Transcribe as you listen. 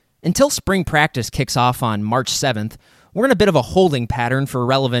Until spring practice kicks off on March 7th, we're in a bit of a holding pattern for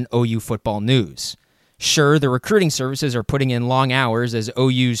relevant OU football news. Sure, the recruiting services are putting in long hours as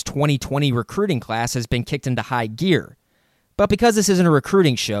OU's 2020 recruiting class has been kicked into high gear. But because this isn't a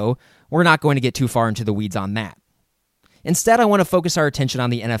recruiting show, we're not going to get too far into the weeds on that. Instead, I want to focus our attention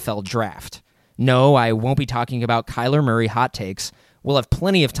on the NFL draft. No, I won't be talking about Kyler Murray hot takes. We'll have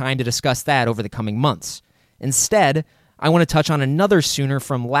plenty of time to discuss that over the coming months. Instead, I want to touch on another Sooner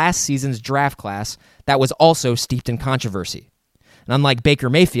from last season's draft class that was also steeped in controversy. And unlike Baker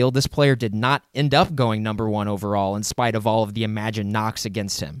Mayfield, this player did not end up going number 1 overall in spite of all of the imagined knocks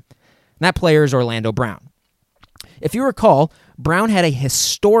against him. And that player is Orlando Brown. If you recall, Brown had a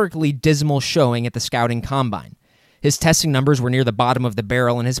historically dismal showing at the scouting combine. His testing numbers were near the bottom of the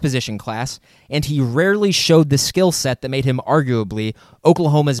barrel in his position class, and he rarely showed the skill set that made him arguably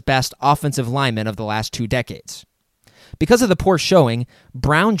Oklahoma's best offensive lineman of the last 2 decades. Because of the poor showing,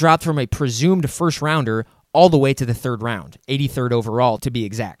 Brown dropped from a presumed first-rounder all the way to the 3rd round, 83rd overall to be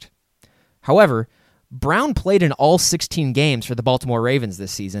exact. However, Brown played in all 16 games for the Baltimore Ravens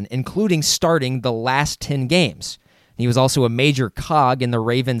this season, including starting the last 10 games. He was also a major cog in the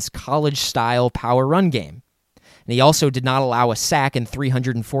Ravens' college-style power run game. And he also did not allow a sack in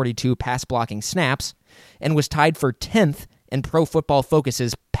 342 pass-blocking snaps and was tied for 10th in Pro Football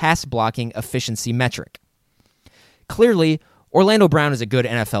Focus's pass-blocking efficiency metric. Clearly, Orlando Brown is a good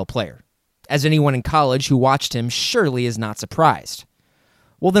NFL player. As anyone in college who watched him surely is not surprised.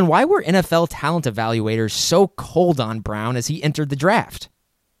 Well, then why were NFL talent evaluators so cold on Brown as he entered the draft?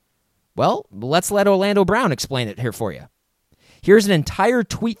 Well, let's let Orlando Brown explain it here for you. Here's an entire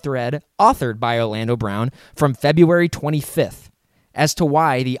tweet thread authored by Orlando Brown from February 25th as to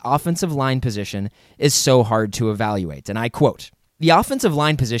why the offensive line position is so hard to evaluate. And I quote, "The offensive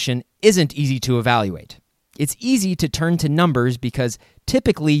line position isn't easy to evaluate. It's easy to turn to numbers because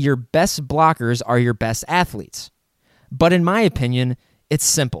typically your best blockers are your best athletes. But in my opinion, it's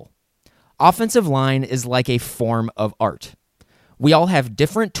simple. Offensive line is like a form of art. We all have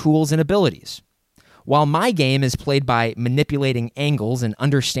different tools and abilities. While my game is played by manipulating angles and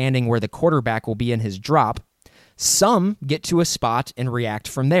understanding where the quarterback will be in his drop, some get to a spot and react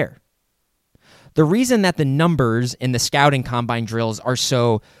from there. The reason that the numbers in the scouting combine drills are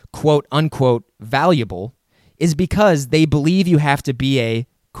so quote-unquote valuable is because they believe you have to be a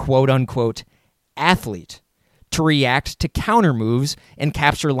quote-unquote athlete to react to counter moves and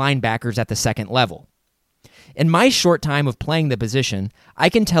capture linebackers at the second level. In my short time of playing the position, I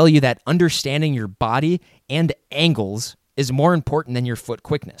can tell you that understanding your body and angles is more important than your foot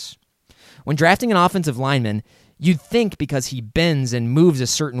quickness. When drafting an offensive lineman, you'd think because he bends and moves a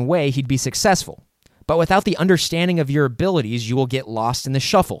certain way, he'd be successful. But without the understanding of your abilities, you will get lost in the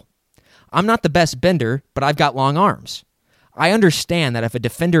shuffle. I'm not the best bender, but I've got long arms. I understand that if a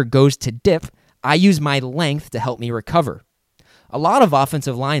defender goes to dip, I use my length to help me recover. A lot of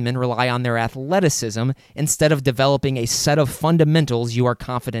offensive linemen rely on their athleticism instead of developing a set of fundamentals you are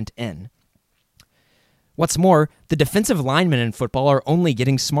confident in. What's more, the defensive linemen in football are only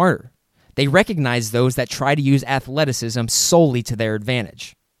getting smarter. They recognize those that try to use athleticism solely to their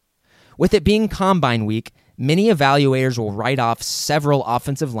advantage. With it being Combine Week, many evaluators will write off several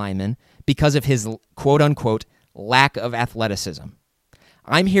offensive linemen because of his quote-unquote lack of athleticism.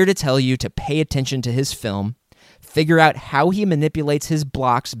 I'm here to tell you to pay attention to his film, figure out how he manipulates his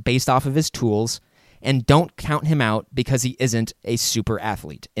blocks based off of his tools, and don't count him out because he isn't a super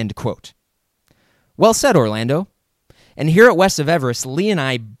athlete, end quote. Well said, Orlando. And here at West of Everest, Lee and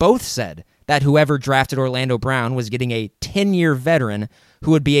I both said that whoever drafted Orlando Brown was getting a 10-year veteran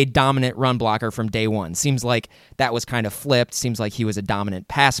who would be a dominant run blocker from day one. Seems like that was kind of flipped. Seems like he was a dominant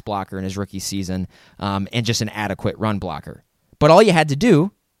pass blocker in his rookie season and just an adequate run blocker. But all you had to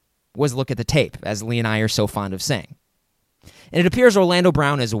do was look at the tape, as Lee and I are so fond of saying. And it appears Orlando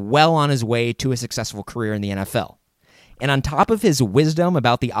Brown is well on his way to a successful career in the NFL. And on top of his wisdom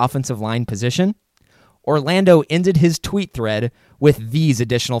about the offensive line position, Orlando ended his tweet thread with these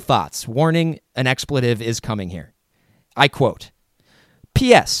additional thoughts. Warning, an expletive is coming here. I quote,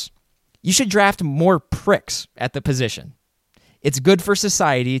 "P.S. You should draft more pricks at the position. It's good for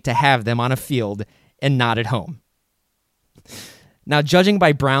society to have them on a field and not at home." Now, judging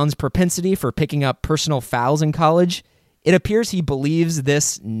by Brown's propensity for picking up personal fouls in college, it appears he believes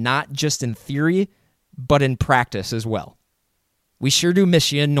this not just in theory, but in practice as well. We sure do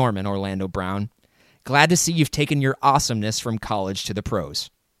miss you in Norman, Orlando Brown. Glad to see you've taken your awesomeness from college to the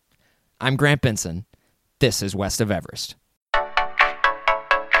pros. I'm Grant Benson. This is West of Everest.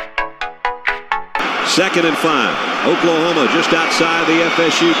 2nd and 5. Oklahoma just outside the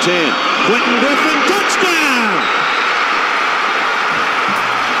FSU 10. Quentin Griffin, touchdown!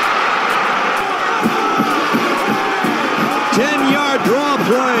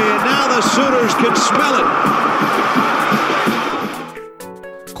 the Sooners can smell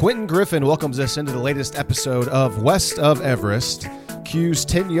it. Quentin Griffin welcomes us into the latest episode of West of Everest. Q's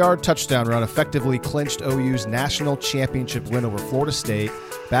 10-yard touchdown run effectively clinched OU's national championship win over Florida State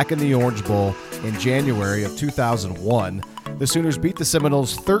back in the Orange Bowl in January of 2001. The Sooners beat the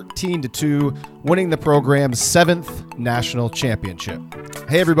Seminoles 13-2, winning the program's 7th national championship.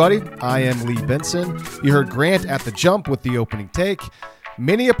 Hey everybody, I am Lee Benson. You heard Grant at the jump with the opening take.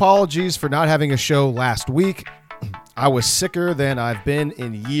 Many apologies for not having a show last week. I was sicker than I've been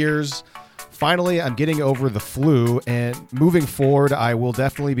in years. Finally, I'm getting over the flu, and moving forward, I will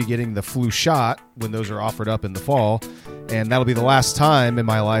definitely be getting the flu shot when those are offered up in the fall, and that'll be the last time in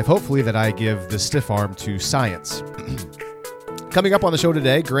my life, hopefully, that I give the stiff arm to science. Coming up on the show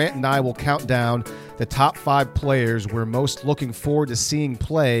today, Grant and I will count down the top 5 players we're most looking forward to seeing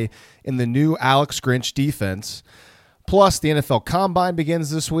play in the new Alex Grinch defense. Plus, the NFL Combine begins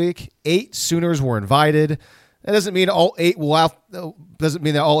this week. 8 Sooners were invited. That doesn't mean all 8 will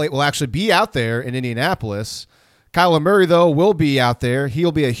actually be out there in Indianapolis. Kyler Murray, though, will be out there.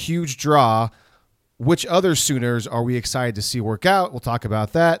 He'll be a huge draw. Which other Sooners are we excited to see work out? We'll talk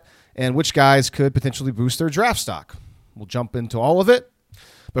about that. And which guys could potentially boost their draft stock? We'll jump into all of it.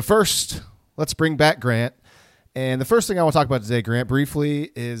 But first, let's bring back Grant. And the first thing I want to talk about today, Grant,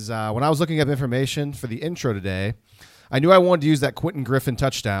 briefly, is when I was looking up information for the intro today, I knew I wanted to use that Quentin Griffin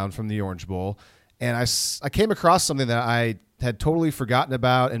touchdown from the Orange Bowl. And I came across something that I had totally forgotten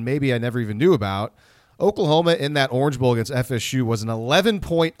about and maybe I never even knew about. Oklahoma in that Orange Bowl against FSU was an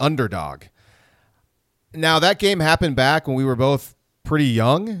 11-point underdog. Now, that game happened back when we were both pretty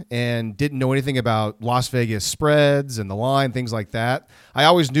young and didn't know anything about Las Vegas spreads and the line, things like that. I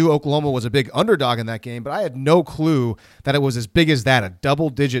always knew Oklahoma was a big underdog in that game, but I had no clue that it was as big as that, a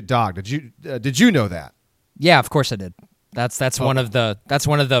double-digit dog. Did you know that? Yeah, of course I did. That's one of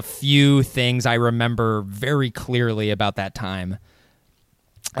the few things I remember very clearly about that time.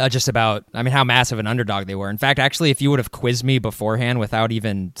 How massive an underdog they were. In fact, actually, if you would have quizzed me beforehand without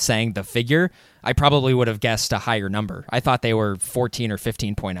even saying the figure, I probably would have guessed a higher number. I thought they were 14 or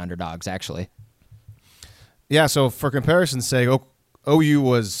 15-point underdogs, actually. Yeah, so for comparison's sake, OU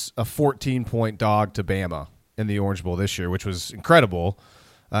was a 14-point dog to Bama in the Orange Bowl this year, which was incredible.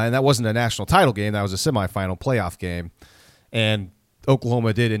 And that wasn't a national title game. That was a semifinal playoff game. And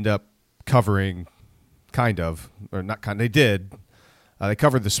Oklahoma did end up covering, they did. They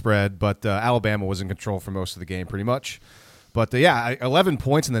covered the spread, but Alabama was in control for most of the game pretty much. But 11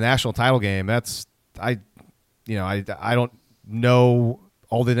 points in the national title game, I don't know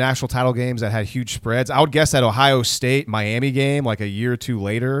all the national title games that had huge spreads. I would guess that Ohio State-Miami game, like a year or two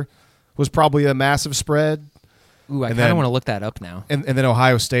later, was probably a massive spread. Ooh, I kind of want to look that up now. And then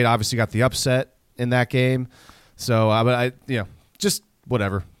Ohio State obviously got the upset in that game. So, just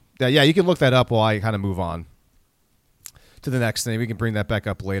whatever. Yeah, you can look that up while I kind of move on to the next thing. We can bring that back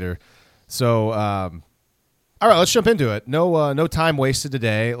up later. So, all right, let's jump into it. No time wasted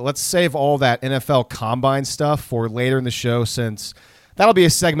today. Let's save all that NFL Combine stuff for later in the show, since that'll be a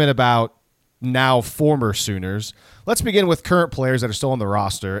segment about now former Sooners. Let's begin with current players that are still on the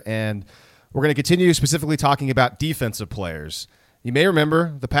roster, and we're going to continue specifically talking about defensive players. You may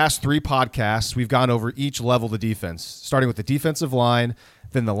remember the past 3 podcasts, we've gone over each level of the defense, starting with the defensive line,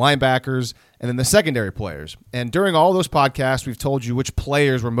 then the linebackers, and then the secondary players. And during all those podcasts, we've told you which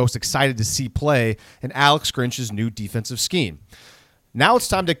players we're most excited to see play in Alex Grinch's new defensive scheme. Now it's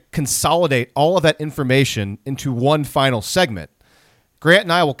time to consolidate all of that information into one final segment. Grant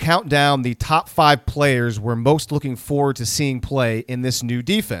and I will count down the top 5 players we're most looking forward to seeing play in this new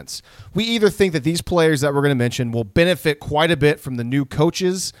defense. We either think that these players that we're going to mention will benefit quite a bit from the new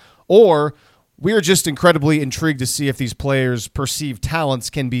coaches, or we are just incredibly intrigued to see if these players' perceived talents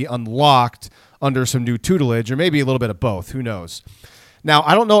can be unlocked under some new tutelage, or maybe a little bit of both. Who knows? Now,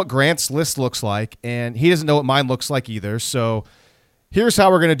 I don't know what Grant's list looks like, and he doesn't know what mine looks like either, so here's how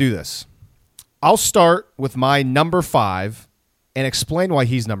we're going to do this. I'll start with my number 5 and explain why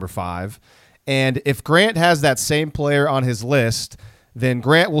he's number 5. And if Grant has that same player on his list, then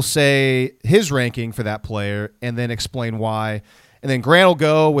Grant will say his ranking for that player and then explain why. And then Grant will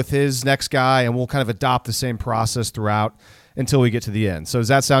go with his next guy, and we'll kind of adopt the same process throughout until we get to the end. So does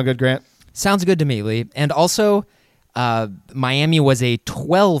that sound good, Grant? Sounds good to me, Lee. And also, Miami was a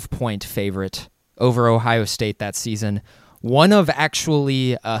 12-point favorite over Ohio State that season. One of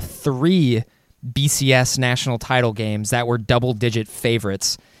actually 3 BCS national title games that were double-digit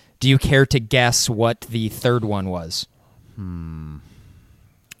favorites. Do you care to guess what the third one was?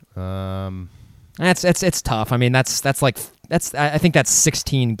 It's tough. I mean, I think that's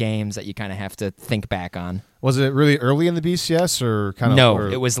 16 games that you kind of have to think back on. Was it really early in the BCS or kind of? No,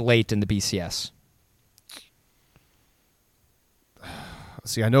 it was late in the BCS.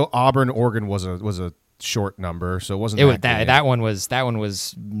 See, I know Auburn, Oregon was a short number, so it wasn't. That one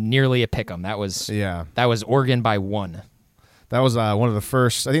was nearly a pick'em. That was Oregon by 1. That was one of the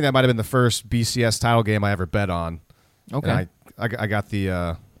first. I think that might have been the first BCS title game I ever bet on. Okay, and I got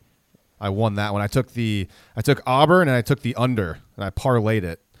the. I won that one. I took Auburn and I took the under and I parlayed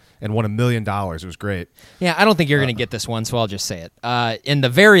it and won $1 million. It was great. Yeah, I don't think you're going to get this one, so I'll just say it. In the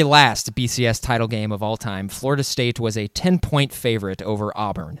very last BCS title game of all time, Florida State was a 10-point favorite over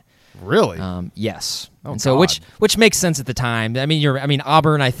Auburn. Really? Yes. Oh, and so God. which makes sense at the time. I mean,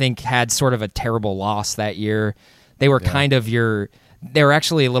 Auburn I think had sort of a terrible loss that year. They were they were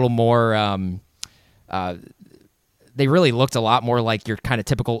actually a little more. They really looked a lot more like your kind of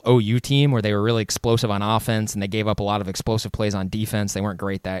typical OU team where they were really explosive on offense and they gave up a lot of explosive plays on defense. They weren't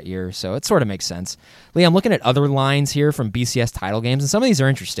great that year, so it sort of makes sense. Lee, I'm looking at other lines here from BCS title games, and some of these are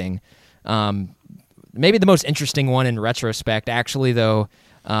interesting. Maybe the most interesting one in retrospect, actually, though,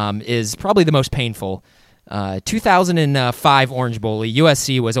 is probably the most painful. 2005 Orange Bowl,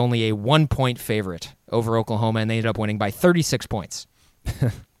 USC was only a 1-point favorite over Oklahoma, and they ended up winning by 36 points.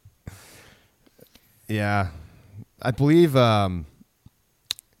 Yeah. I believe, I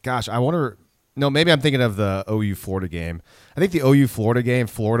wonder, no, maybe I'm thinking of the OU-Florida game. I think the OU-Florida game,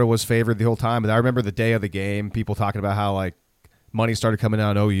 Florida was favored the whole time, but I remember the day of the game, people talking about how, like, money started coming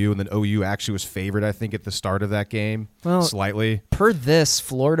out on OU, and then OU actually was favored, I think, at the start of that game, slightly. Per this,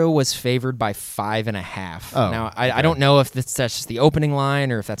 Florida was favored by 5.5. Oh, now, I don't know if that's just the opening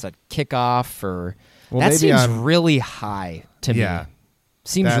line or if that's a kickoff or... that seems really high to me.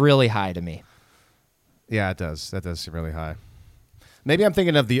 Seems really high to me. Yeah, it does. That does seem really high. Maybe I'm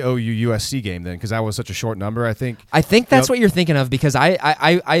thinking of the OU-USC game then, because that was such a short number, I think. I think that's what you're thinking of, because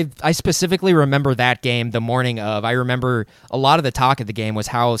I specifically remember that game the morning of. I remember a lot of the talk of the game was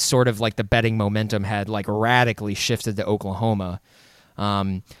how sort of like the betting momentum had like radically shifted to Oklahoma.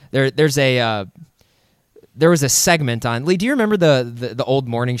 There was a segment on, Lee, do you remember the old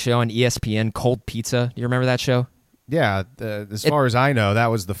morning show on ESPN, Cold Pizza? Do you remember that show? Yeah, as far as I know, that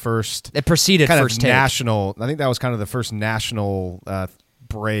was the first. It preceded kind First of Take. national. I think that was kind of the first national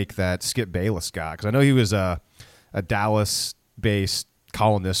break that Skip Bayless got, because I know he was a Dallas-based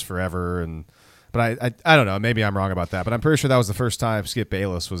columnist forever, but I don't know. Maybe I'm wrong about that, but I'm pretty sure that was the first time Skip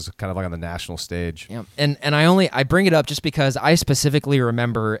Bayless was kind of like on the national stage. Yeah, and I bring it up just because I specifically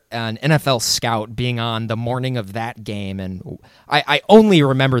remember an NFL scout being on the morning of that game, and I only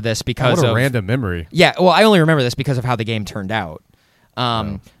remember this because what a of random memory. Yeah, well, I only remember this because of how the game turned out.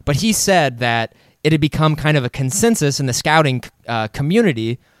 But he said that it had become kind of a consensus in the scouting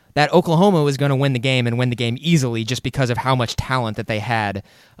community that Oklahoma was going to win the game and win the game easily just because of how much talent that they had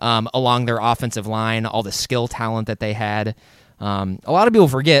along their offensive line, all the skill talent that they had. A lot of people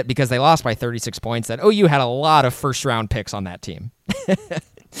forget, because they lost by 36 points, that OU had a lot of first-round picks on that team.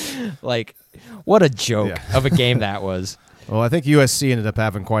 Like, what a joke of a game that was. Well, I think USC ended up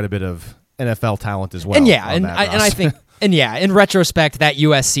having quite a bit of NFL talent as well. And yeah, and I think... And yeah, in retrospect, that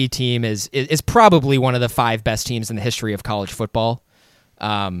USC team is probably one of the 5 best teams in the history of college football.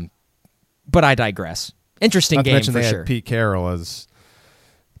 But I digress. Interesting game for they sure. Had Pete Carroll's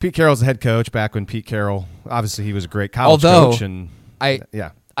the head coach back when Pete Carroll, obviously he was a great college coach. And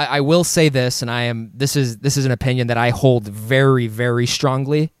I will say this, and this is an opinion that I hold very, very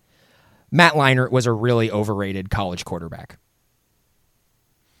strongly. Matt Leinart was a really overrated college quarterback.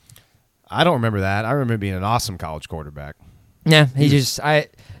 I don't remember that. I remember being an awesome college quarterback. Yeah,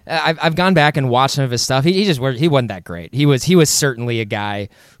 I've gone back and watched some of his stuff. He wasn't that great. He was certainly a guy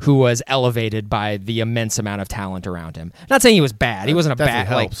who was elevated by the immense amount of talent around him. Not saying he was bad. He wasn't a bad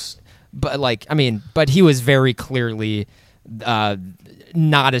helps. But he was very clearly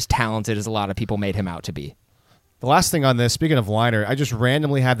not as talented as a lot of people made him out to be. The last thing on this, speaking of Leinart, I just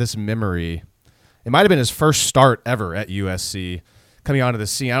randomly had this memory. It might have been his first start ever at USC. Coming onto the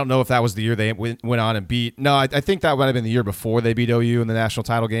scene. I don't know if that was the year they went on and beat. No, I think that might have been the year before they beat OU in the national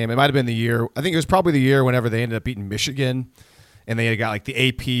title game. It might have been the year. I think it was probably the year whenever they ended up beating Michigan, and they had got like the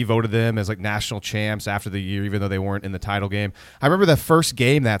AP voted them as like national champs after the year, even though they weren't in the title game. I remember the first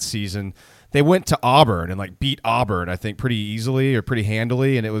game that season. They went to Auburn and like beat Auburn, I think, pretty easily or pretty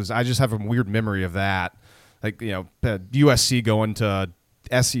handily, and it was. I just have a weird memory of that, like USC going to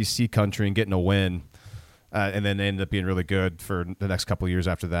SEC country and getting a win. And then they ended up being really good for the next couple of years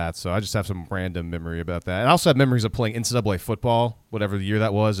after that. So I just have some random memory about that. And I also have memories of playing NCAA football, whatever the year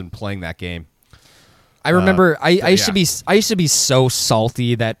that was, and playing that game. I remember I used to be so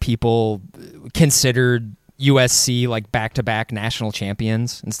salty that people considered USC like back-to-back national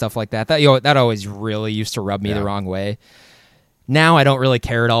champions and stuff like that. That always really used to rub me the wrong way. Now I don't really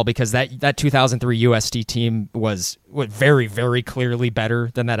care at all because that 2003 USC team was very, very clearly better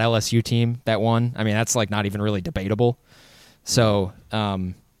than that LSU team that won. I mean, that's like not even really debatable. So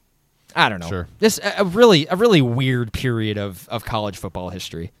I don't know. Sure. This a really weird period of college football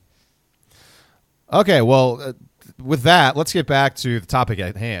history. Okay, well, with that, let's get back to the topic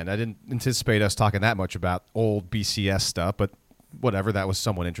at hand. I didn't anticipate us talking that much about old BCS stuff, but whatever, that was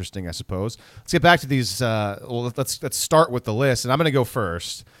somewhat interesting, I suppose. Let's get back to these. Let's start with the list, and I'm going to go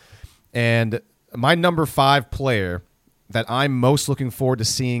first. And my number 5 player that I'm most looking forward to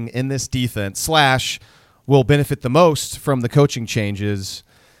seeing in this defense / will benefit the most from the coaching changes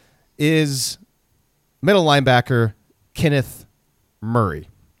is middle linebacker Kenneth Murray.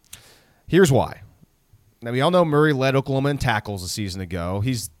 Here's why. Now, we all know Murray led Oklahoma in tackles a season ago.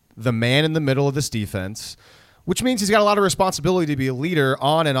 He's the man in the middle of this defense, which means he's got a lot of responsibility to be a leader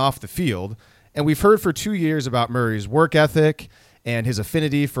on and off the field. And we've heard for 2 years about Murray's work ethic and his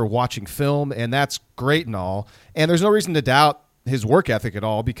affinity for watching film, and that's great and all. And there's no reason to doubt his work ethic at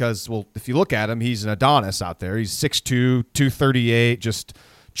all because, well, if you look at him, he's an Adonis out there. He's 6'2", 238, just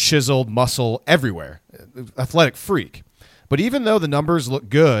chiseled muscle everywhere, athletic freak. But even though the numbers look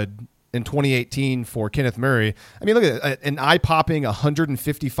good in 2018 for Kenneth Murray, I mean, look at an eye-popping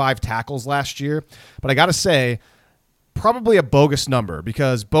 155 tackles last year. But I got to say, probably a bogus number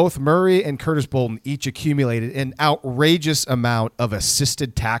because both Murray and Curtis Bolton each accumulated an outrageous amount of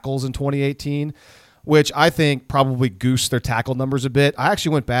assisted tackles in 2018, which I think probably goosed their tackle numbers a bit. I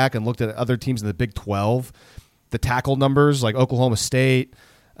actually went back and looked at other teams in the Big 12, the tackle numbers, like Oklahoma State,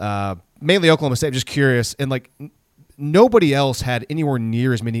 mainly Oklahoma State, just curious. And like nobody else had anywhere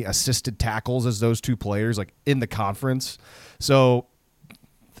near as many assisted tackles as those two players, like in the conference. So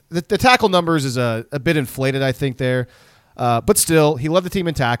the tackle numbers is a bit inflated, I think, there. But still, he led the team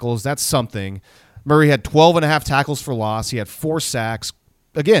in tackles. That's something. Murray had 12.5 tackles for loss. He had 4 sacks.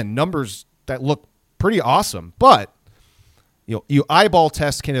 Again, numbers that look pretty awesome. But you eyeball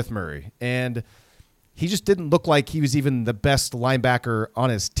test Kenneth Murray, and he just didn't look like he was even the best linebacker on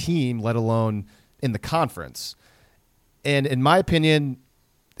his team, let alone in the conference. And in my opinion,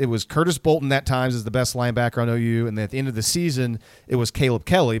 it was Curtis Bolton at times as the best linebacker on OU, and then at the end of the season, it was Caleb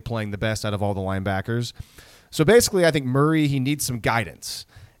Kelly playing the best out of all the linebackers. So basically, I think Murray, he needs some guidance.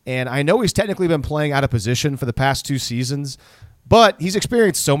 And I know he's technically been playing out of position for the past 2 seasons, but he's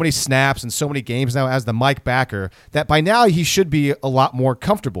experienced so many snaps and so many games now as the Mike backer that by now he should be a lot more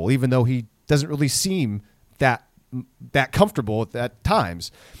comfortable, even though he doesn't really seem that comfortable at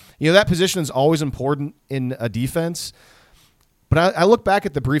times. That position is always important in a defense. But I look back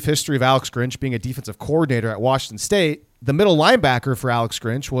at the brief history of Alex Grinch being a defensive coordinator at Washington State. The middle linebacker for Alex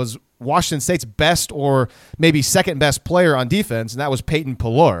Grinch was Washington State's best or maybe second best player on defense, and that was Peyton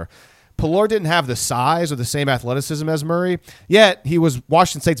Pallor. Pallor didn't have the size or the same athleticism as Murray, yet he was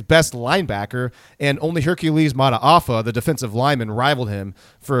Washington State's best linebacker, and only Hercules Mataafa, the defensive lineman, rivaled him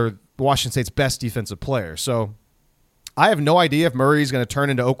for Washington State's best defensive player. So I have no idea if Murray is going to turn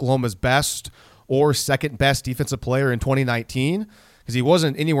into Oklahoma's best or second best defensive player in 2019 because he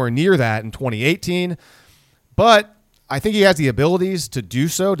wasn't anywhere near that in 2018. But I think he has the abilities to do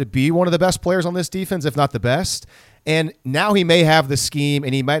so, to be one of the best players on this defense, if not the best. And now he may have the scheme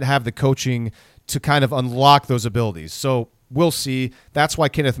and he might have the coaching to kind of unlock those abilities. So we'll see. That's why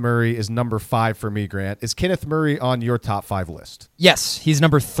Kenneth Murray is number 5 for me, Grant. Is Kenneth Murray on your top 5 list? Yes, he's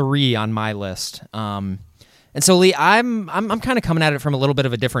number 3 on my list. And so, Lee, I'm kind of coming at it from a little bit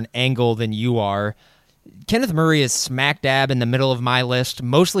of a different angle than you are. Kenneth Murray is smack dab in the middle of my list,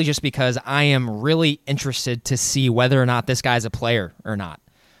 mostly just because I am really interested to see whether or not this guy's a player or not.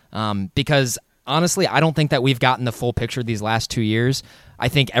 Because honestly, I don't think that we've gotten the full picture these last 2 years. I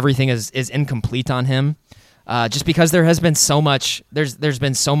think everything is incomplete on him. Just because there has been so much, there's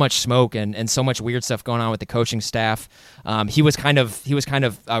been so much smoke and so much weird stuff going on with the coaching staff. He was kind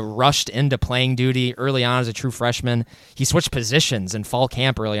of rushed into playing duty early on as a true freshman. He switched positions in fall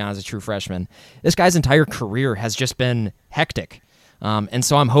camp early on as a true freshman. This guy's entire career has just been hectic, and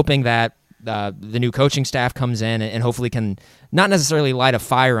so I'm hoping that the new coaching staff comes in and hopefully can not necessarily light a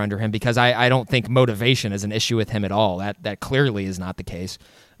fire under him, because I don't think motivation is an issue with him at all. That clearly is not the case.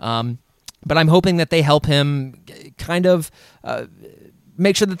 But I'm hoping that they help him kind of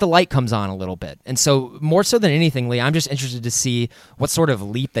make sure that the light comes on a little bit. And so more so than anything, Lee, I'm just interested to see what sort of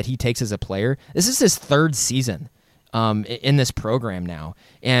leap that he takes as a player. This is his 3rd season in this program now.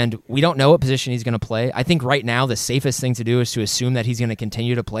 And we don't know what position he's going to play. I think right now the safest thing to do is to assume that he's going to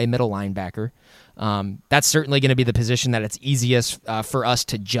continue to play middle linebacker. That's certainly going to be the position that it's easiest for us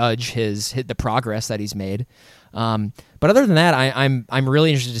to judge the progress that he's made. But other than that, I'm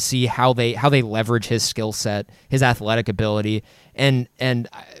really interested to see how they leverage his skill set, his athletic ability, and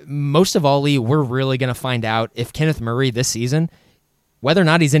most of all, Lee, we're really going to find out if Kenneth Murray this season, whether or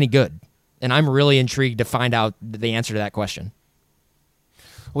not he's any good. And I'm really intrigued to find out the answer to that question.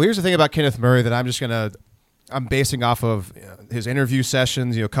 Well, here's the thing about Kenneth Murray that I'm basing off of his interview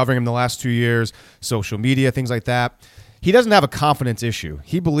sessions, covering him the last 2 years, social media, things like that. He doesn't have a confidence issue.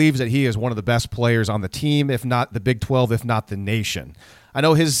 He believes that he is one of the best players on the team, if not the Big 12, if not the nation. I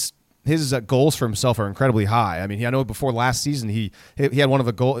know his goals for himself are incredibly high. I mean, I know before last season he had one of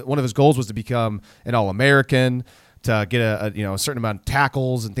his goals was to become an All-American, to get a certain amount of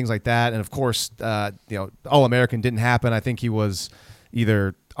tackles and things like that. And of course, All-American didn't happen. I think he was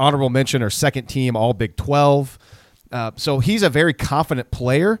either honorable mention or second team All Big 12. So he's a very confident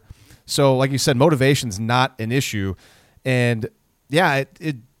player. So like you said, motivation's not an issue. And yeah,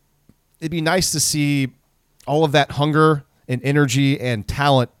 it'd be nice to see all of that hunger and energy and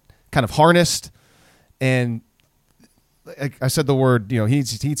talent kind of harnessed. And I said the word, he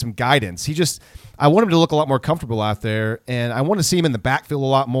needs some guidance. I want him to look a lot more comfortable out there, and I want to see him in the backfield a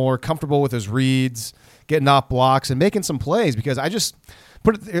lot more, comfortable with his reads, getting off blocks, and making some plays. Because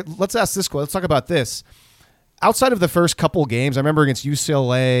let's ask this question. Let's talk about this. Outside of the first couple games, I remember against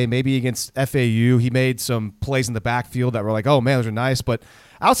UCLA, maybe against FAU, he made some plays in the backfield that were like, oh man, those are nice. But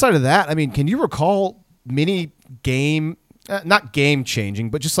outside of that, I mean, can you recall many not game changing,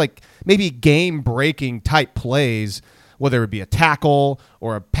 but just like maybe game breaking type plays, whether it be a tackle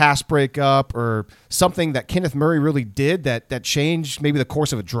or a pass breakup or something that Kenneth Murray really did that changed maybe the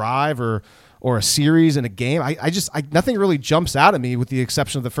course of a drive or a series in a game? Nothing really jumps out at me with the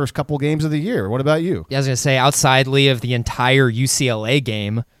exception of the first couple games of the year. What about you? Yeah, I was going to say, outside, Lee, of the entire UCLA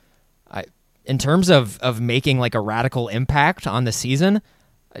game, in terms of making like a radical impact on the season,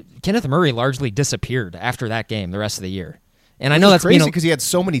 Kenneth Murray largely disappeared after that game the rest of the year. And I know that's crazy because he had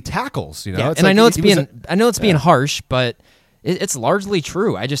so many tackles, Yeah, and like I know it's being harsh, but it's largely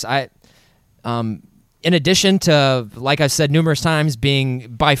true. In addition to, like I've said numerous times, being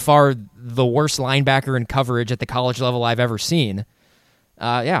by far the worst linebacker in coverage at the college level I've ever seen,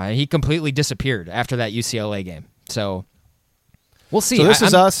 he completely disappeared after that UCLA game. So we'll see. So this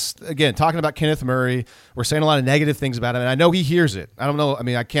is us, again, talking about Kenneth Murray. We're saying a lot of negative things about him, and I know he hears it. I don't know. I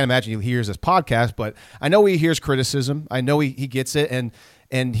mean, I can't imagine he hears this podcast, but I know he hears criticism. I know he gets it,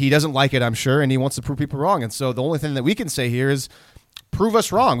 and he doesn't like it, I'm sure, and he wants to prove people wrong. And so the only thing that we can say here is prove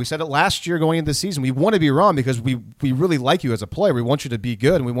us wrong. We said it last year going into the season. We want to be wrong because we really like you as a player. We want you to be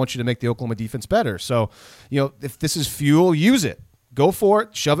good, and we want you to make the Oklahoma defense better. So, if this is fuel, use it. Go for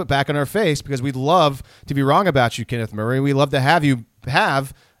it. Shove it back in our face because we'd love to be wrong about you, Kenneth Murray. We love to have you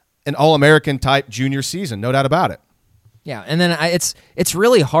have an All-American type junior season, no doubt about it. Yeah, and then it's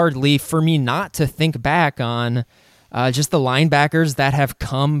really hard, Lee, for me not to think back on just the linebackers that have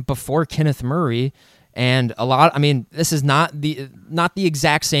come before Kenneth Murray. And a lot, I mean, this is not the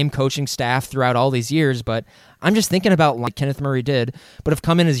exact same coaching staff throughout all these years, but I'm just thinking about like Kenneth Murray did, but have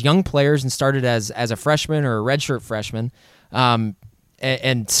come in as young players and started as a freshman or a redshirt freshman,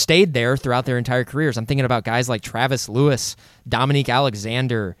 and stayed there throughout their entire careers. I'm thinking about guys like Travis Lewis, Dominique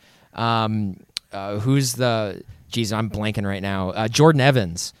Alexander, I'm blanking right now, Jordan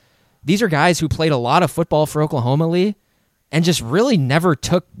Evans. These are guys who played a lot of football for Oklahoma, Lee, and just really never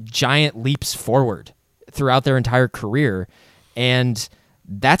took giant leaps forward throughout their entire career. And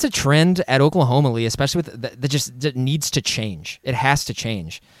that's a trend at Oklahoma, Lee, especially that needs to change. It has to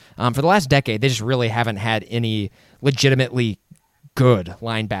change. For the last decade, they just really haven't had any legitimately good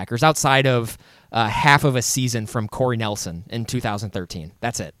linebackers outside of half of a season from Corey Nelson in 2013.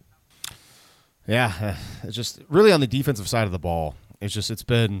 That's it. Yeah, it's just really on the defensive side of the ball. There hasn't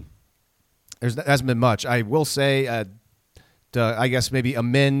been much. I will say, I guess maybe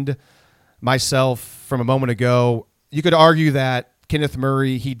amend myself from a moment ago. You could argue that Kenneth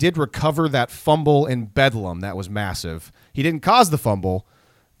Murray, he did recover that fumble in Bedlam. That was massive. He didn't cause the fumble,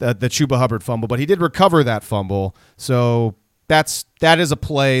 the Chuba Hubbard fumble, but he did recover that fumble. So that is a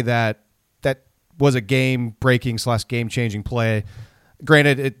play that was a game-breaking / game-changing play.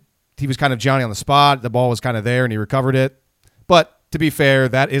 Granted, he was kind of Johnny on the spot. The ball was kind of there, and he recovered it. But to be fair,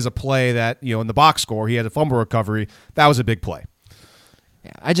 that is a play that, in the box score, he had a fumble recovery. That was a big play.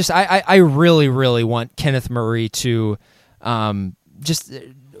 Yeah, I really, really want Kenneth Murray to just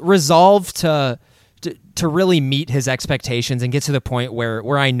resolve to to really meet his expectations and get to the point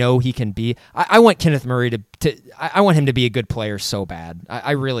where I know he can be. I want Kenneth Murray I want him to be a good player so bad.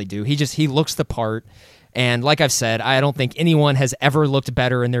 I really do. He looks the part. And like I've said, I don't think anyone has ever looked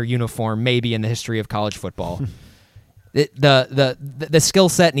better in their uniform, maybe in the history of college football. The skill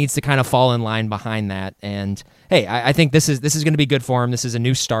set needs to kind of fall in line behind that. And hey, I think this is going to be good for him. This is a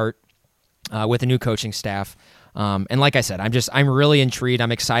new start with a new coaching staff. And like I said, I'm really intrigued.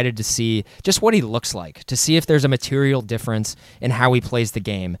 I'm excited to see just what he looks like, to see if there's a material difference in how he plays the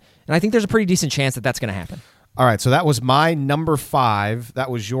game. And I think there's a pretty decent chance that that's going to happen. All right, so that was my number 5. That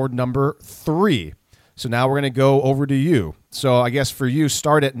was your number 3. So now we're going to go over to you. So I guess for you,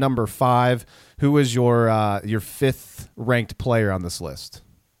 start at number 5. Who is your 5th ranked player on this list?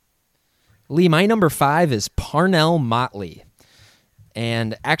 Lee, my number 5 is Parnell Motley.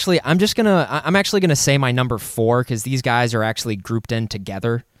 And actually, I'm actually gonna say my number 4 because these guys are actually grouped in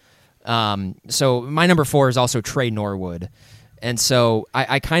together. So my number 4 is also Trey Norwood, and so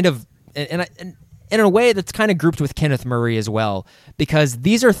I kind of and in a way that's kind of grouped with Kenneth Murray as well, because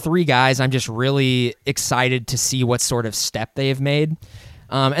these are 3 guys I'm just really excited to see what sort of step they've made,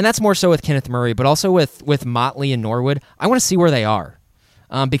 and that's more so with Kenneth Murray, but also with Motley and Norwood. I want to see where they are.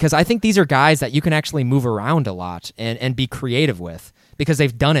 Because I think these are guys that you can actually move around a lot and be creative with because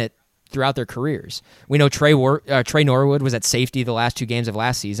they've done it throughout their careers. We know Trey Norwood was at safety the last 2 games of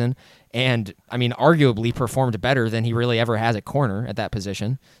last season, and I mean, arguably performed better than he really ever has at corner at that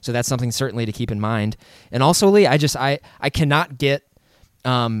position. So that's something certainly to keep in mind. And also, Lee, I cannot get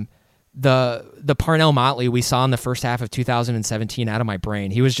the Parnell Motley we saw in the first half of 2017 out of my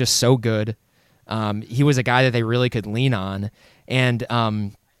brain. He was just so good. He was a guy that they really could lean on. And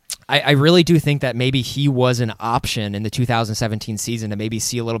I really do think that maybe he was an option in the 2017 season to maybe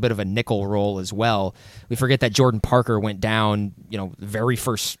see a little bit of a nickel role as well. We forget that Jordan Parker went down, the very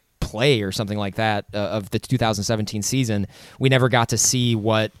first play or something like that of the 2017 season. We never got to see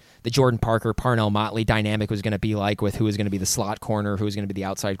what the Jordan Parker, Parnell Motley dynamic was going to be like with who was going to be the slot corner, who was going to be the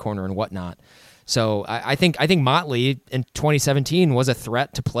outside corner and whatnot. So I think Motley in 2017 was a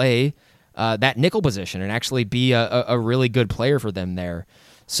threat to play that nickel position and actually be a really good player for them there.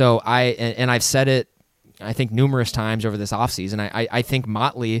 So I've said it, I think, numerous times over this offseason. I think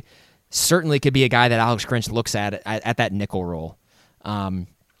Motley certainly could be a guy that Alex Grinch looks at that nickel role. And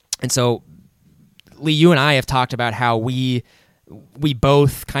so, Lee, you and I have talked about how we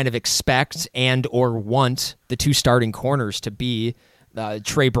both kind of expect and or want the 2 starting corners to be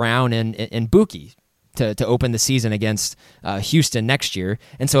Trey Brown and Buki to open the season against Houston next year.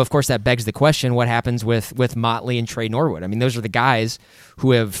 And so, of course, that begs the question, what happens with Motley and Trey Norwood? I mean, those are the guys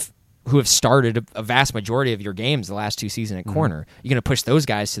who have started a vast majority of your games the last 2 seasons at corner. You're going to push those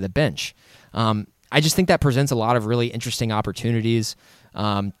guys to the bench. I just think that presents a lot of really interesting opportunities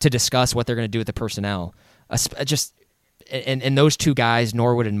to discuss what they're going to do with the personnel. And those 2 guys,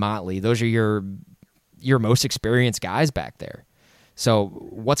 Norwood and Motley, those are your most experienced guys back there. So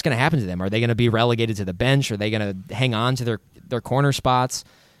what's going to happen to them? Are they going to be relegated to the bench? Are they going to hang on to their corner spots?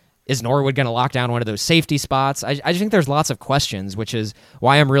 Is Norwood going to lock down one of those safety spots? I just think there's lots of questions, which is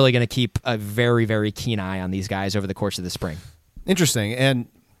why I'm really going to keep a very, very keen eye on these guys over the course of the spring. Interesting. And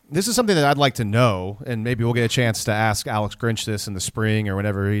this is something that I'd like to know, and maybe we'll get a chance to ask Alex Grinch this in the spring or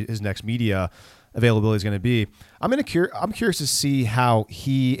whenever his next media availability is going to be. I'm curious to see how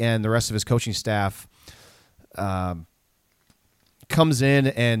he and the rest of his coaching staff comes in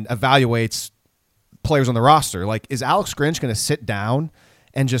and evaluates players on the roster. Like, is Alex Grinch going to sit down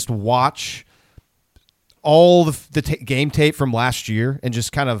and just watch all the game tape from last year and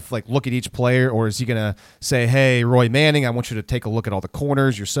just kind of like look at each player, or is he going to say, hey, Roy Manning, I want you to take a look at all the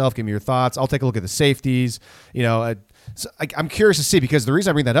corners yourself, give me your thoughts, I'll take a look at the safeties, So I'm curious to see, because the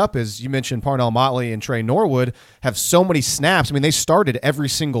reason I bring that up is you mentioned Parnell Motley and Trey Norwood have so many snaps. I mean, they started every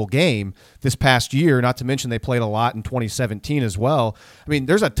single game this past year, not to mention they played a lot in 2017 as well. I mean,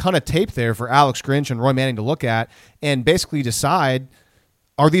 there's a ton of tape there for Alex Grinch and Roy Manning to look at and basically decide,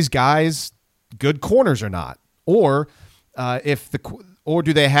 are these guys good corners or not? Or or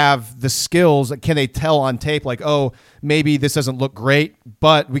do they have the skills? Can they tell on tape, like, oh, maybe this doesn't look great,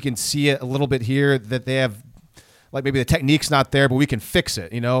 but we can see it a little bit here that they have, like maybe the technique's not there, but we can fix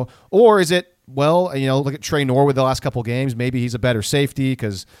it, Or is it, well, look at Trey Norwood the last couple of games. Maybe he's a better safety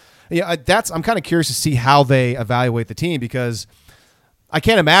because, I'm kind of curious to see how they evaluate the team, because I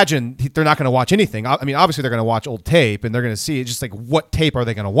can't imagine they're not going to watch anything. I mean, obviously they're going to watch old tape and they're going to see it. Just like, what tape are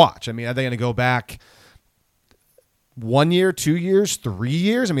they going to watch? I mean, are they going to go back 1 year, 2 years, 3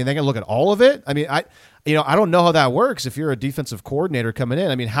 years? I mean, they're going to look at all of it. I mean, I don't know how that works if you're a defensive coordinator coming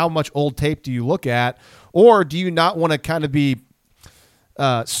in. I mean, how much old tape do you look at? Or do you not want to kind of be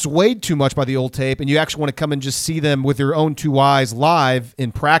swayed too much by the old tape, and you actually want to come and just see them with your own two eyes live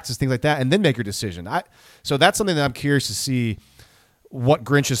in practice, things like that, and then make your decision. So that's something that I'm curious to see what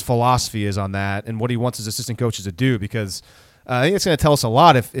Grinch's philosophy is on that and what he wants his assistant coaches to do, because I think it's going to tell us a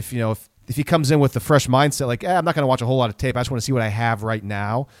lot if he comes in with the fresh mindset, like, I'm not going to watch a whole lot of tape. I just want to see what I have right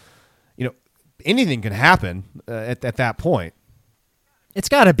now. Anything can happen at that point. It's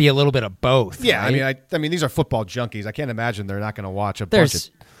got to be a little bit of both. Yeah, right? I mean, these are football junkies. I can't imagine they're not going to watch a bunch of.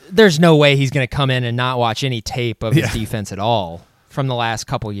 There's no way he's going to come in and not watch any tape of his defense at all from the last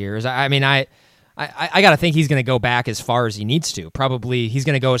couple years. I mean, I got to think he's going to go back as far as he needs to. Probably he's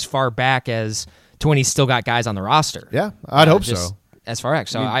going to go as far back as to when he's still got guys on the roster. Yeah, I'd hope so. As far back.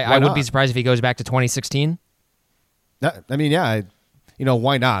 So I I would be surprised if he goes back to 2016. I mean, yeah,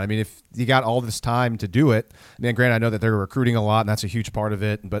 why not? I mean, if you got all this time to do it, granted, I know that they're recruiting a lot, and that's a huge part of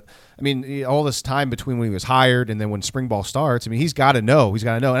it. But, I mean, all this time between when he was hired and then when spring ball starts, I mean, he's got to know. And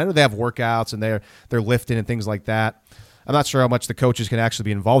I know they have workouts and they're lifting and things like that. I'm not sure how much the coaches can actually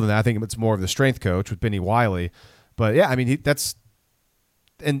be involved in that. I think it's more of the strength coach with Benny Wiley. But, yeah, I mean, that's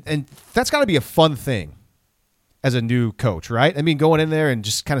got to be a fun thing as a new coach, right? I mean, going in there and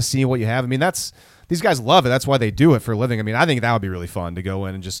just kind of seeing what you have. I mean, these guys love it. That's why they do it for a living. I mean, I think that would be really fun to go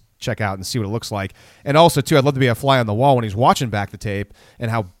in and just check out and see what it looks like. And also, too, I'd love to be a fly on the wall when he's watching back the tape and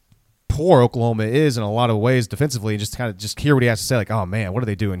how poor Oklahoma is in a lot of ways defensively, and just kind of just hear what he has to say. Like, oh man, what are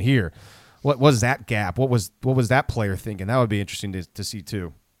they doing here? What was that gap? What was that player thinking? That would be interesting to see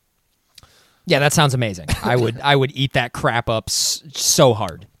too. Yeah, that sounds amazing. I would eat that crap up so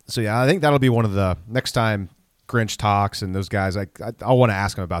hard. So yeah, I think that'll be one of the next time Grinch talks and those guys. I want to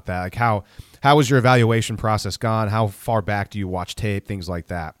ask him about that. Like how was your evaluation process gone? How far back do you watch tape? Things like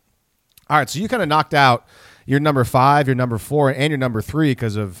that. All right, so you kind of knocked out your number 5, your number 4, and your number 3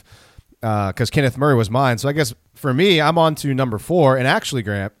 because Kenneth Murray was mine. So I guess for me, I'm on to number 4, and actually,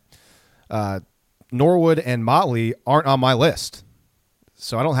 Grant, Norwood and Motley aren't on my list,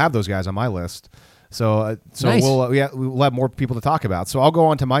 so I don't have those guys on my list. So nice. We'll have more people to talk about. So I'll go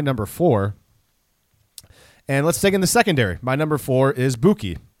on to my number 4, and let's take in the secondary. My number 4 is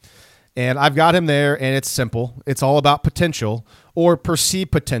Buki. And I've got him there, and it's simple. It's all about potential or perceived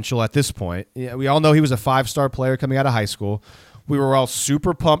potential at this point. Yeah, we all know he was a 5-star player coming out of high school. We were all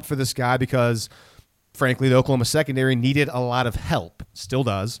super pumped for this guy because, frankly, the Oklahoma secondary needed a lot of help. Still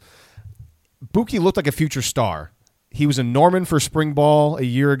does. Buki looked like a future star. He was in Norman for spring ball a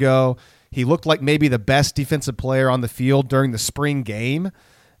year ago. He looked like maybe the best defensive player on the field during the spring game.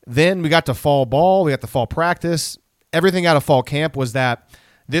 Then we got to fall ball. We got to fall practice. Everything out of fall camp was that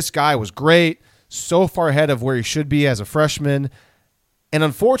this guy was great, so far ahead of where he should be as a freshman. And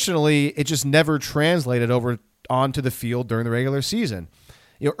unfortunately, it just never translated over onto the field during the regular season.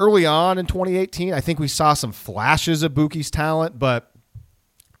 Early on in 2018, I think we saw some flashes of Buki's talent, but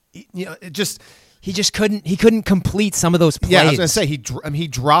he couldn't complete some of those plays. Yeah, I was going to say he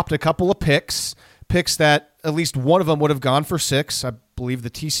dropped a couple of picks that at least one of them would have gone for 6. I believe the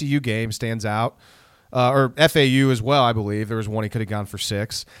TCU game stands out. Or FAU as well, I believe. There was one he could have gone for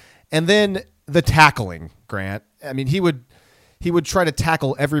 6. And then the tackling, Grant. I mean, he would try to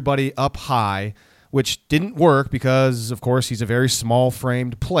tackle everybody up high, which didn't work because, of course, he's a very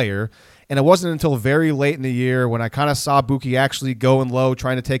small-framed player. And it wasn't until very late in the year when I kind of saw Buki actually going low,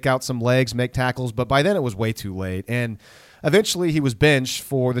 trying to take out some legs, make tackles. But by then it was way too late. And eventually he was benched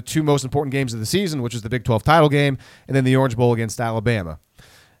for the 2 most important games of the season, which is the Big 12 title game and then the Orange Bowl against Alabama.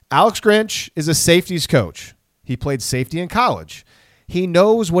 Alex Grinch is a safeties coach. He played safety in college. He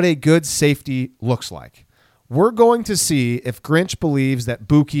knows what a good safety looks like. We're going to see if Grinch believes that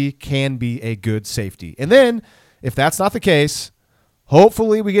Buki can be a good safety. And then, if that's not the case,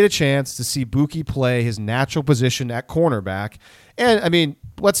 hopefully we get a chance to see Buki play his natural position at cornerback. And, I mean,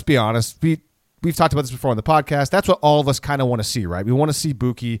 let's be honest. We've talked about this before on the podcast. That's what all of us kind of want to see, right? We want to see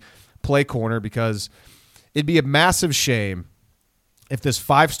Buki play corner because it'd be a massive shame if this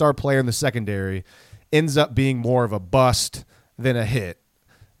 5-star player in the secondary ends up being more of a bust than a hit.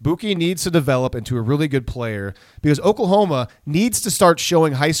 Buki needs to develop into a really good player because Oklahoma needs to start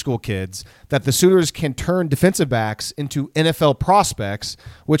showing high school kids that the Sooners can turn defensive backs into NFL prospects,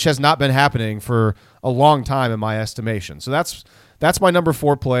 which has not been happening for a long time in my estimation. So that's my number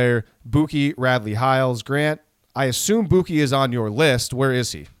 4 player, Buki Radley-Hiles. Grant, I assume Buki is on your list. Where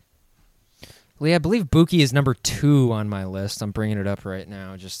is he? Lee, I believe Buki is number 2 on my list. I'm bringing it up right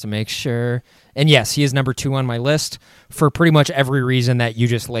now just to make sure. And yes, he is number 2 on my list for pretty much every reason that you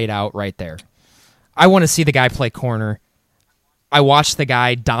just laid out right there. I want to see the guy play corner. I watched the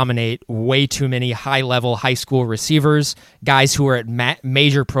guy dominate way too many high-level high school receivers, guys who are at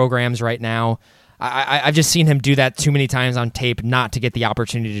major programs right now. I've just seen him do that too many times on tape not to get the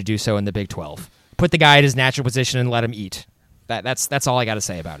opportunity to do so in the Big 12. Put the guy at his natural position and let him eat. That's all I got to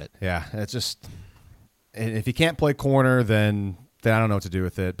say about it. Yeah, it's just if he can't play corner, then I don't know what to do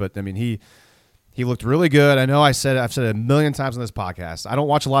with it. But I mean, he looked really good. I know I've said it a million times on this podcast. I don't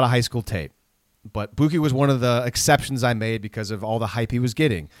watch a lot of high school tape, but Buki was one of the exceptions I made because of all the hype he was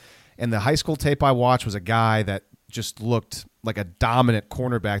getting. And the high school tape I watched was a guy that just looked like a dominant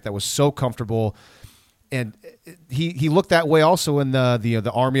cornerback that was so comfortable. And he looked that way also in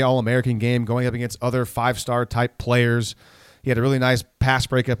the Army All-American game, going up against other 5-star type players. He had a really nice pass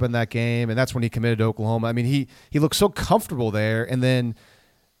breakup in that game, and that's when he committed to Oklahoma. I mean, he looked so comfortable there, and then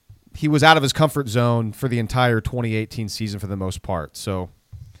he was out of his comfort zone for the entire 2018 season for the most part. So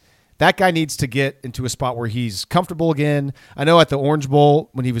that guy needs to get into a spot where he's comfortable again. I know at the Orange Bowl,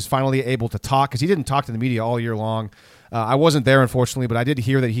 when he was finally able to talk, because he didn't talk to the media all year long. I wasn't there, unfortunately, but I did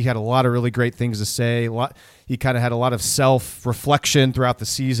hear that he had a lot of really great things to say. He kind of had a lot of self-reflection throughout the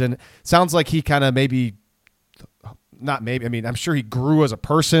season. Sounds like he kind of I'm sure he grew as a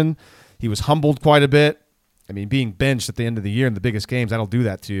person. He was humbled quite a bit. I mean, being benched at the end of the year in the biggest games, that'll do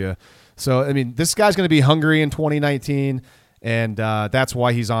that to you. So, I mean, this guy's going to be hungry in 2019, and that's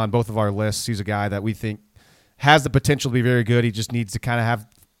why he's on both of our lists. He's a guy that we think has the potential to be very good. He just needs to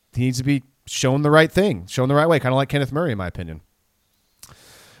he needs to be shown the right thing, shown the right way, kind of like Kenneth Murray, in my opinion.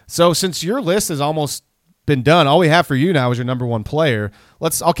 So, since your list has almost been done, all we have for you now is your number one player.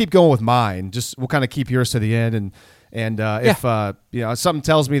 I'll keep going with mine. We'll kind of keep yours to the end, if something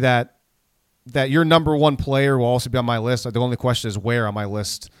tells me that your number one player will also be on my list, the only question is where on my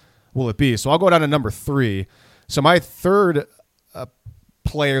list will it be. So I'll go down to number 3. So my third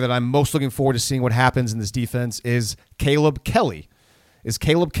player that I'm most looking forward to seeing what happens in this defense is Caleb Kelly. Is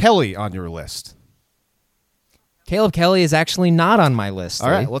Caleb Kelly on your list? Caleb Kelly is actually not on my list. All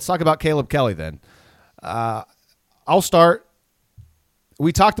right, let's talk about Caleb Kelly then. I'll start.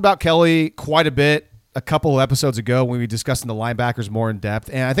 We talked about Kelly quite a bit a couple of episodes ago when we discussed the linebackers more in depth,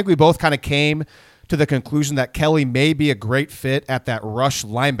 and I think we both kind of came to the conclusion that Kelly may be a great fit at that rush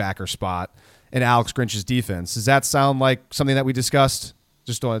linebacker spot in Alex Grinch's defense. Does that sound like something that we discussed?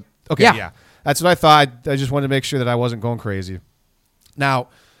 Yeah. That's what I thought. I just wanted to make sure that I wasn't going crazy. Now,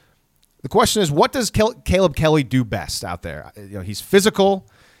 the question is, what does Caleb Kelly do best out there? He's physical.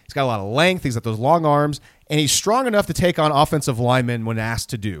 He's got a lot of length. He's got those long arms, and he's strong enough to take on offensive linemen when asked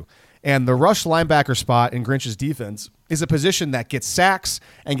to do. And the rush linebacker spot in Grinch's defense is a position that gets sacks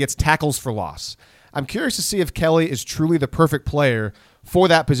and gets tackles for loss. I'm curious to see if Kelly is truly the perfect player for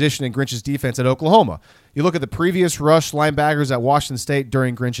that position in Grinch's defense at Oklahoma. You look at the previous rush linebackers at Washington State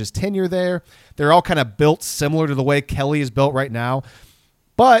during Grinch's tenure there. They're all kind of built similar to the way Kelly is built right now.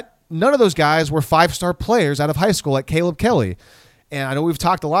 But none of those guys were 5-star players out of high school like Caleb Kelly. And I know we've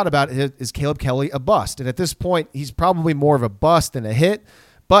talked a lot about is Caleb Kelly a bust? And at this point, he's probably more of a bust than a hit.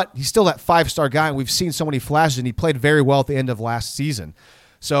 But he's still that 5-star guy, and we've seen so many flashes, and he played very well at the end of last season.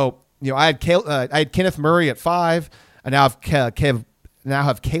 So, I had Kenneth Murray at 5. I now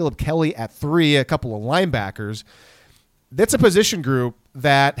have Caleb Kelly at 3, a couple of linebackers. That's a position group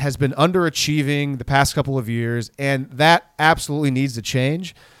that has been underachieving the past couple of years, and that absolutely needs to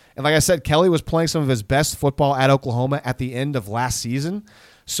change. And like I said, Kelly was playing some of his best football at Oklahoma at the end of last season.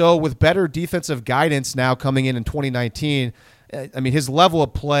 So with better defensive guidance now coming in 2019, his level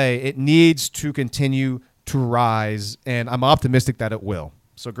of play, it needs to continue to rise, and I'm optimistic that it will.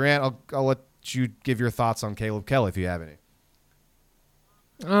 So, Grant, I'll let you give your thoughts on Caleb Kelly if you have any.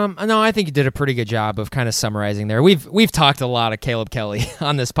 No, I think you did a pretty good job of kind of summarizing there. We've talked a lot of Caleb Kelly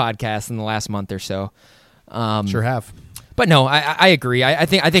on this podcast in the last month or so. Sure have. But no, I agree. I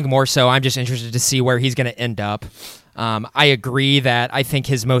think more so I'm just interested to see where he's going to end up. I agree that I think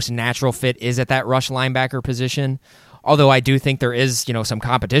his most natural fit is at that rush linebacker position. Although I do think there is, some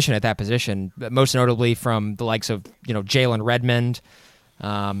competition at that position, most notably from the likes of, Jalen Redmond.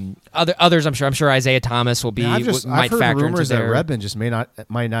 Others, I'm sure Isaiah Thomas will be. I've might heard factor rumors into that Redmond just might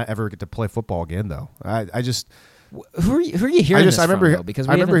not ever get to play football again, though. Who are you hearing this from, though? Because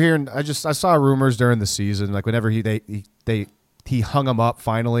I remember hearing. I saw rumors during the season, like whenever he hung him up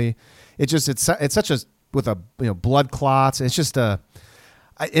finally. It's such a with a blood clots. It's just a.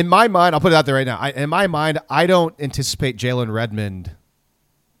 In my mind, I'll put it out there right now. In my mind, I don't anticipate Jalen Redmond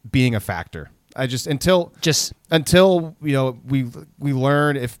being a factor. Until we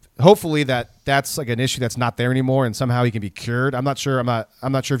learn if hopefully that's like an issue that's not there anymore and somehow he can be cured. I'm not sure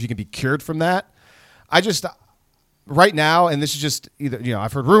if you can be cured from that. Right now, and this is just either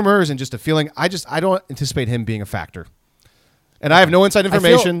I've heard rumors and just a feeling. I don't anticipate him being a factor, and I have no inside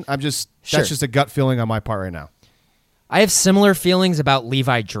information. That's just a gut feeling on my part right now. I have similar feelings about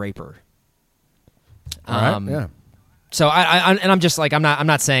Levi Draper. All right. Yeah. So I'm just like I'm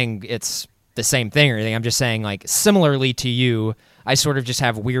not saying it's the same thing or anything. I'm just saying, like, similarly to you, I sort of just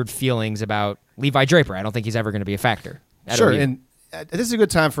have weird feelings about Levi Draper. I don't think he's ever going to be a factor. Sure, and this is a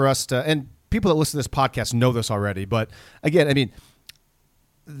good time for us to, and people that listen to this podcast know this already, but again, I mean,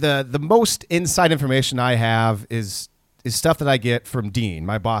 the most inside information I have is stuff that I get from Dean,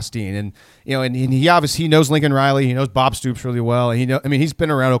 my boss Dean, and and he obviously knows Lincoln Riley, he knows Bob Stoops really well, and he's been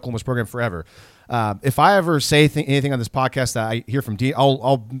around Oklahoma's program forever. If I ever say anything on this podcast that I hear from Dean,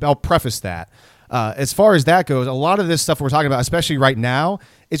 I'll preface that. As far as that goes, a lot of this stuff we're talking about, especially right now,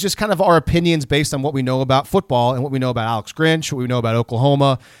 is just kind of our opinions based on what we know about football and what we know about Alex Grinch, what we know about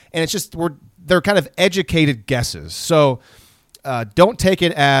Oklahoma, and it's just they're kind of educated guesses. So don't take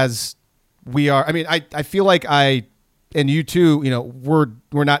it as we are. I mean, I feel like and you too,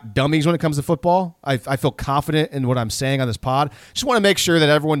 we're not dummies when it comes to football. I feel confident in what I'm saying on this pod. Just want to make sure that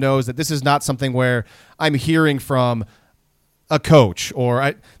everyone knows that this is not something where I'm hearing from a coach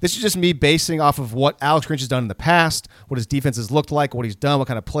this is just me basing off of what Alex Grinch has done in the past, what his defense has looked like, what he's done, what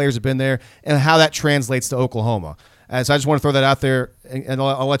kind of players have been there, and how that translates to Oklahoma. And so I just want to throw that out there, and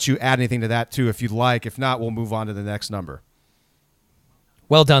I'll let you add anything to that too if you'd like. If not, we'll move on to the next number.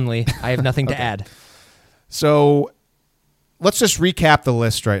 Well done, Lee. I have nothing to add. So let's just recap the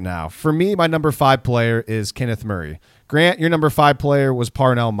list right now. For me, my number 5 player is Kenneth Murray. Grant, your number 5 player was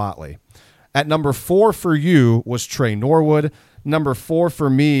Parnell Motley. At number 4 for you was Trey Norwood. Number 4 for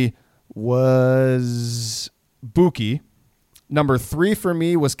me was Buki. Number 3 for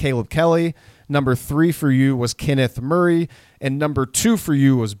me was Caleb Kelly. Number 3 for you was Kenneth Murray. And number 2 for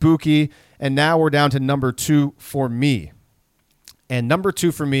you was Buki. And now we're down to number 2 for me. And number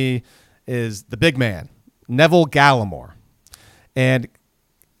 2 for me is the big man, Neville Gallimore. And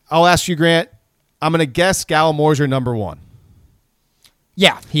I'll ask you, Grant, I'm going to guess Gallimore's your number 1.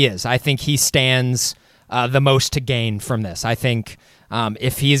 Yeah, he is. I think he stands the most to gain from this. I think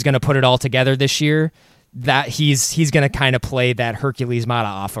if he's going to put it all together this year, that he's going to kind of play that Hercules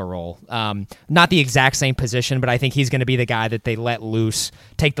Mataafa role. Not the exact same position, but I think he's going to be the guy that they let loose,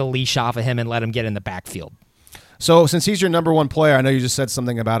 take the leash off of him, and let him get in the backfield. So since he's your number 1 player, I know you just said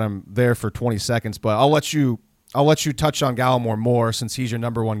something about him there for 20 seconds, but I'll let you touch on Gallimore more since he's your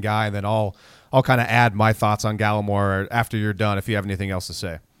number 1 guy, and then I'll kind of add my thoughts on Gallimore after you're done if you have anything else to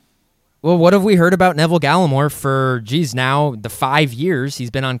say. Well, what have we heard about Neville Gallimore for, now the 5 years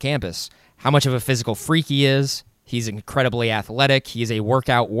he's been on campus? How much of a physical freak he is. He's incredibly athletic. He is a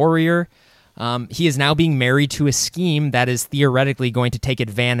workout warrior. He is now being married to a scheme that is theoretically going to take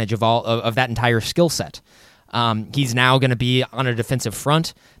advantage of all of that entire skill set. He's now going to be on a defensive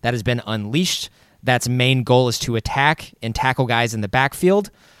front that has been unleashed. That's main goal is to attack and tackle guys in the backfield.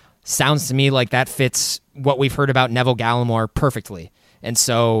 Sounds to me like that fits what we've heard about Neville Gallimore perfectly. And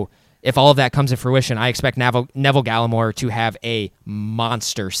so if all of that comes to fruition, I expect Neville Gallimore to have a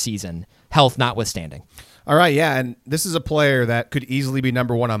monster season, health notwithstanding. All right, yeah, and this is a player that could easily be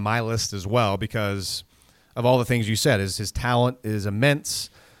number 1 on my list as well because of all the things you said. His talent is immense.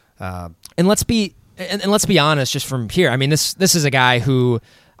 And let's be honest, just from here. I mean, this is a guy who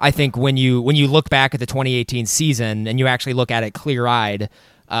I think when you look back at the 2018 season and you actually look at it clear-eyed,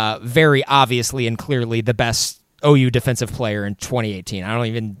 very obviously and clearly the best OU defensive player in 2018. I don't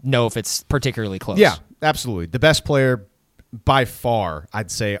even know if it's particularly close. Yeah, absolutely. The best player by far,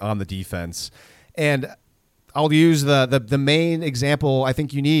 I'd say, on the defense. And I'll use the main example I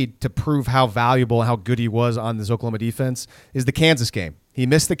think you need to prove how valuable and how good he was on this Oklahoma defense is the Kansas game. He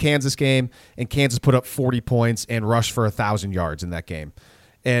missed the Kansas game, and Kansas put up 40 points and rushed for 1,000 yards in that game.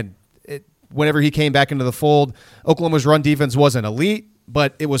 And whenever he came back into the fold, Oklahoma's run defense wasn't elite,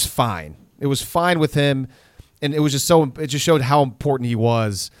 but it was fine. It was fine with him, and it just showed how important he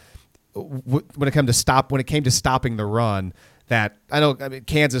was when it came to stopping the run.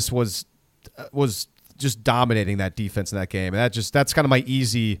 Kansas was just dominating that defense in that game, and that's kind of my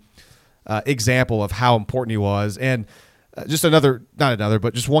easy example of how important he was. And just one kind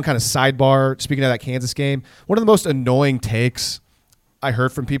of sidebar. Speaking of that Kansas game, one of the most annoying takes I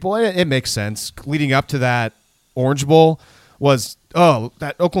heard from people, and it makes sense, leading up to that Orange Bowl was, oh,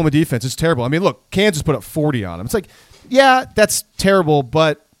 that Oklahoma defense is terrible. I mean, look, Kansas put up 40 on them. It's like, yeah, that's terrible,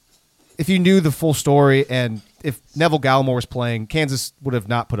 but if you knew the full story and if Neville Gallimore was playing, Kansas would have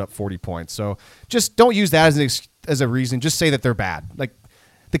not put up 40 points. So just don't use that as a reason. Just say that they're bad. Like,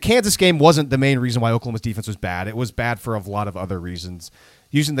 the Kansas game wasn't the main reason why Oklahoma's defense was bad. It was bad for a lot of other reasons.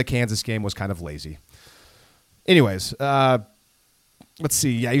 Using the Kansas game was kind of lazy. Anyways, let's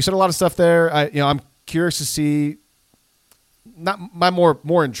see. Yeah, you said a lot of stuff there. I'm curious to see.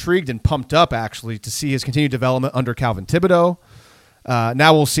 More intrigued and pumped up actually to see his continued development under Calvin Thibodeau.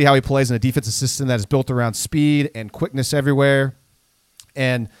 Now we'll see how he plays in a defensive system that is built around speed and quickness everywhere.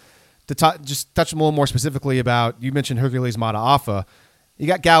 And to just touch a little more specifically about, you mentioned Hercules Mataafa. You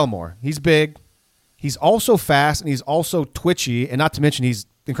got Gallimore. He's big. He's also fast, and he's also twitchy, and not to mention he's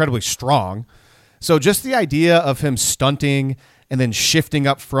incredibly strong. So just the idea of him stunting and then shifting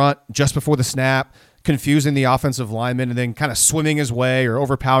up front just before the snap, confusing the offensive lineman, and then kind of swimming his way or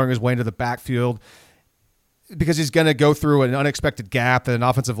overpowering his way into the backfield because he's going to go through an unexpected gap that an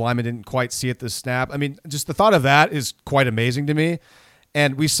offensive lineman didn't quite see at the snap. I mean, just the thought of that is quite amazing to me.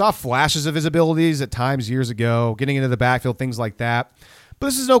 And we saw flashes of his abilities at times years ago, getting into the backfield, things like that. But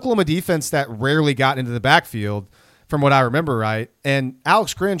this is an Oklahoma defense that rarely got into the backfield, from what I remember, right? And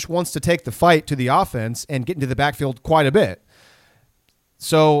Alex Grinch wants to take the fight to the offense and get into the backfield quite a bit.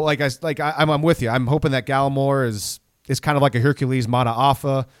 So, I'm with you. I'm hoping that Gallimore is kind of like a Hercules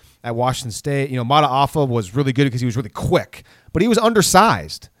Mataafa at Washington State. You know, Mataafa was really good because he was really quick, but he was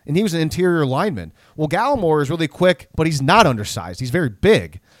undersized, and he was an interior lineman. Well, Gallimore is really quick, but he's not undersized. He's very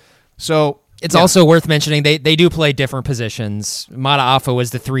big. So it's also worth mentioning they do play different positions. Mataafa was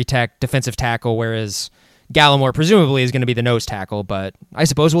the 3-tech defensive tackle, whereas Gallimore presumably is going to be the nose tackle, but I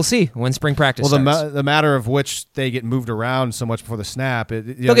suppose we'll see when spring practice starts. The matter of which they get moved around so much before the snap.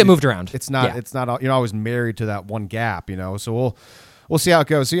 They'll get moved around. It's not. Yeah. It's not. You're always married to that one gap, you know. So we'll see how it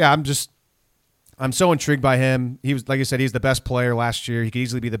goes. So yeah, I'm so intrigued by him. He was, like I said, he's the best player last year. He could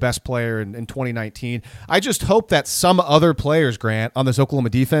easily be the best player in 2019. I just hope that some other players, Grant, on this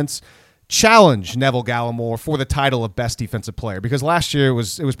Oklahoma defense challenge Neville Gallimore for the title of best defensive player, because last year it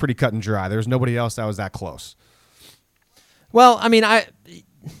was pretty cut and dry. There was nobody else that was that close. Well, I mean,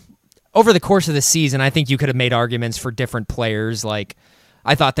 over the course of the season, I think you could have made arguments for different players. Like,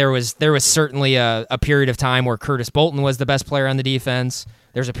 I thought there was certainly a period of time where Curtis Bolton was the best player on the defense.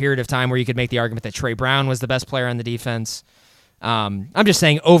 There's a period of time where you could make the argument that Trey Brown was the best player on the defense. I'm just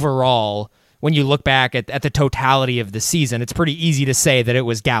saying overall, when you look back at the totality of the season, it's pretty easy to say that it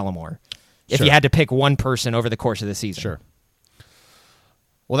was Gallimore. If you had to pick one person over the course of the season. Sure.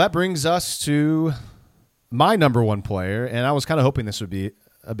 Well, that brings us to my number one player, and I was kind of hoping this would be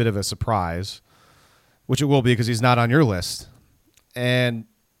a bit of a surprise, which it will be because he's not on your list. And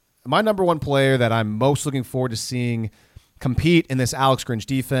my number one player that I'm most looking forward to seeing compete in this Alex Grinch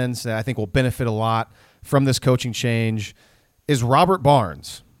defense that I think will benefit a lot from this coaching change is Robert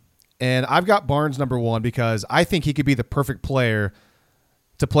Barnes. And I've got Barnes number one because I think he could be the perfect player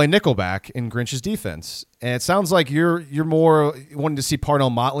to play nickelback in Grinch's defense. And it sounds like you're more wanting to see Parnell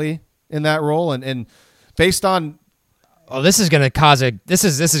Motley in that role. And based on, well, this is going to this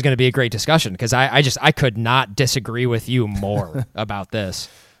is going to be a great discussion because I could not disagree with you more about this.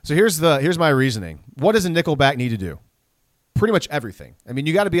 So here's my reasoning. What does a nickelback need to do? Pretty much everything. I mean,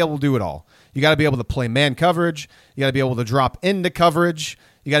 you got to be able to do it all. You got to be able to play man coverage. You got to be able to drop into coverage.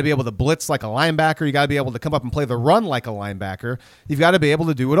 You got to be able to blitz like a linebacker. You got to be able to come up and play the run like a linebacker. You've got to be able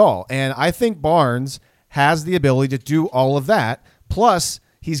to do it all. And I think Barnes has the ability to do all of that. Plus,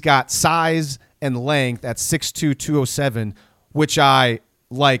 he's got size and length at 6'2", 207, which I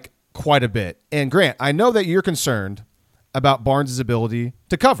like quite a bit. And Grant, I know that you're concerned about Barnes' ability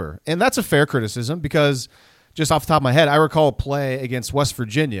to cover. And that's a fair criticism because just off the top of my head, I recall a play against West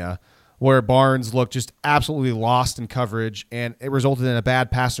Virginia where Barnes looked just absolutely lost in coverage, and it resulted in a bad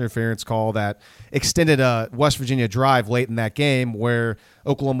pass interference call that extended a West Virginia drive late in that game where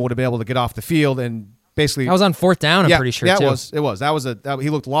Oklahoma would have been able to get off the field and basically... That was on 4th down, I'm pretty sure, yeah, too. It was. He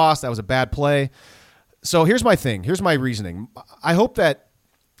looked lost. That was a bad play. So here's my thing. Here's my reasoning. I hope that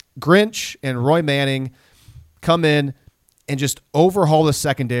Grinch and Roy Manning come in and just overhaul the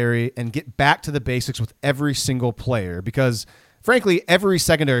secondary and get back to the basics with every single player because... Frankly, every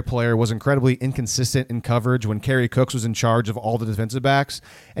secondary player was incredibly inconsistent in coverage when Kerry Cooks was in charge of all the defensive backs.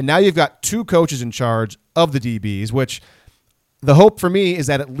 And now you've got two coaches in charge of the DBs, which the hope for me is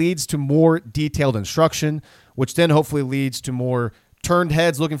that it leads to more detailed instruction, which then hopefully leads to more turned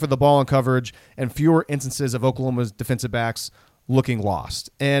heads looking for the ball in coverage and fewer instances of Oklahoma's defensive backs looking lost.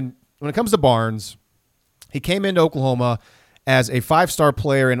 And when it comes to Barnes, he came into Oklahoma as a 5-star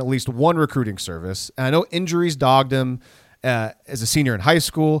player in at least one recruiting service. And I know injuries dogged him as a senior in high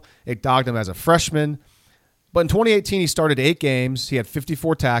school. It dogged him as a freshman. But in 2018, he started 8 games. He had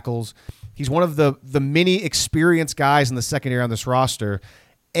 54 tackles. He's one of the many experienced guys in the secondary on this roster.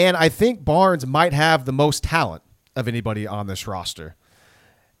 And I think Barnes might have the most talent of anybody on this roster.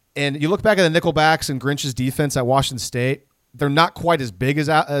 And you look back at the nickelbacks and Grinch's defense at Washington State, they're not quite as big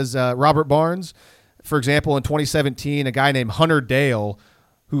as Robert Barnes. For example, in 2017, a guy named Hunter Dale,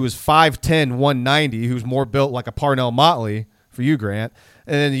 who was 5'10", 190, who's more built like a Parnell Motley, for you, Grant,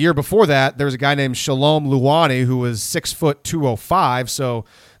 And then the year before that, there was a guy named Shalom Luwani who was 6 foot 205. So,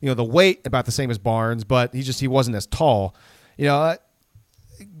 the weight about the same as Barnes, but he wasn't as tall.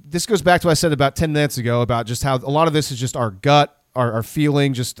 This goes back to what I said about 10 minutes ago about just how a lot of this is just our gut, our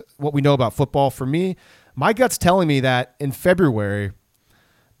feeling, just what we know about football. For me, my gut's telling me that in February,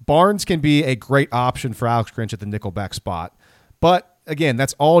 Barnes can be a great option for Alex Grinch at the nickelback spot. But again,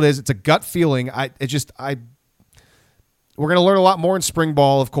 that's all it is. It's a gut feeling. We're going to learn a lot more in spring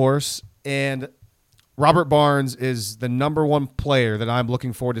ball, of course. And Robert Barnes is the number one player that I'm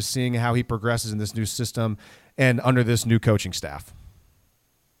looking forward to seeing how he progresses in this new system and under this new coaching staff.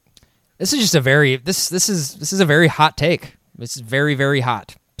 This is just this is a very hot take. This is very, very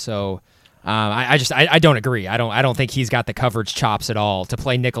hot. So I don't agree. I don't think he's got the coverage chops at all to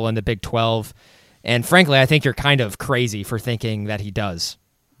play nickel in the Big 12. And frankly, I think you're kind of crazy for thinking that he does.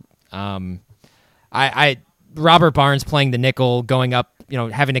 Robert Barnes playing the nickel, going up,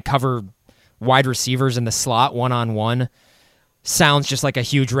 having to cover wide receivers in the slot one-on-one sounds just like a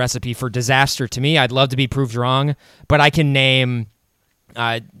huge recipe for disaster to me. I'd love to be proved wrong, but I can name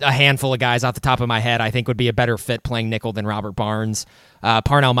a handful of guys off the top of my head I think would be a better fit playing nickel than Robert Barnes.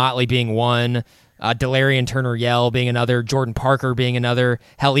 Parnell Motley being one, Delarian Turner-Yell being another, Jordan Parker being another.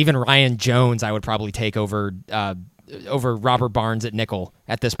 Hell, even Ryan Jones I would probably take over Robert Barnes at nickel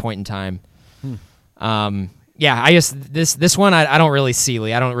at this point in time. I just this one I don't really see,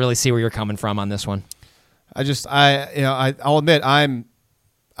 Lee. I don't really see where you're coming from on this one. I'll admit I'm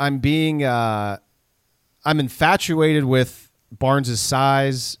infatuated with Barnes'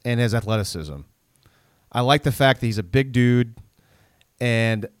 size and his athleticism. I like the fact that he's a big dude,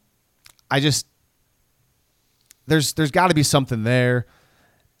 and there's got to be something there,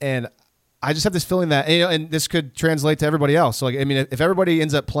 and I just have this feeling that, and this could translate to everybody else. So, if everybody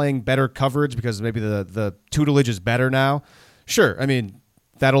ends up playing better coverage because maybe the tutelage is better now, sure.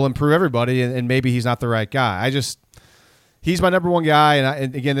 That'll improve everybody, and maybe he's not the right guy. He's my number one guy,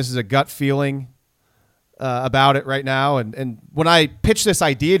 and again, this is a gut feeling about it right now. And when I pitched this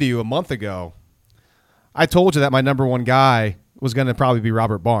idea to you a month ago, I told you that my number one guy was going to probably be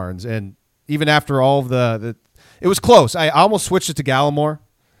Robert Barnes. And even after all of it was close. I almost switched it to Gallimore.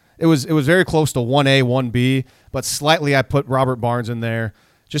 It was very close to 1A, 1B, but slightly I put Robert Barnes in there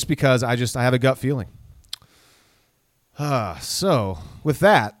just because I have a gut feeling. So with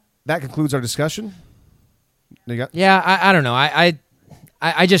that concludes our discussion. I don't know.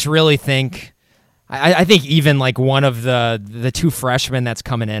 I just really think I think even like one of the two freshmen that's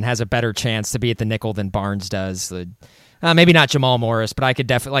coming in has a better chance to be at the nickel than Barnes does. Maybe not Jamal Morris, but I could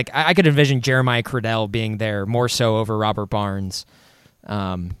definitely I could envision Jeremiah Cradell being there more so over Robert Barnes.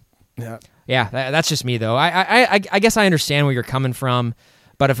 That's just me though. I guess I understand where you're coming from,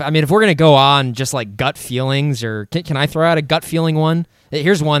 but if we're gonna go on just like gut feelings, or can I throw out a gut feeling one?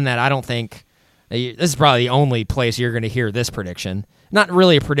 Here's one that I don't think this is probably the only place you're gonna hear this prediction. Not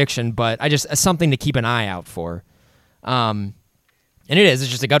really a prediction, but something to keep an eye out for. And it's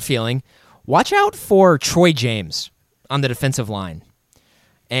just a gut feeling. Watch out for Troy James on the defensive line.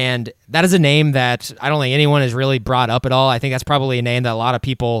 And that is a name that I don't think anyone has really brought up at all. I think that's probably a name that a lot of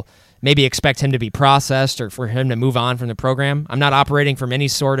people maybe expect him to be processed or for him to move on from the program. I'm not operating from any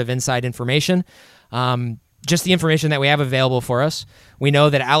sort of inside information. Just the information that we have available for us. We know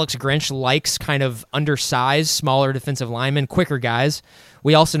that Alex Grinch likes kind of undersized, smaller defensive linemen, quicker guys.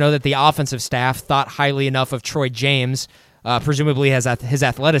 We also know that the offensive staff thought highly enough of Troy James, presumably his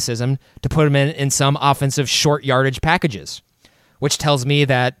athleticism, to put him in some offensive short yardage packages, which tells me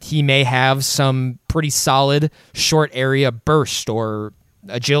that he may have some pretty solid short area burst or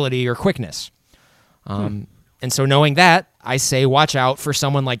agility or quickness. And so knowing that, I say watch out for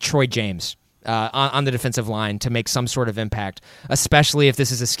someone like Troy James on the defensive line to make some sort of impact, especially if this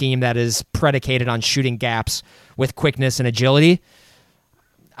is a scheme that is predicated on shooting gaps with quickness and agility.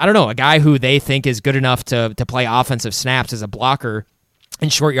 I don't know, a guy who they think is good enough to play offensive snaps as a blocker in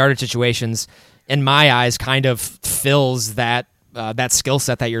short yardage situations, in my eyes, kind of fills that skill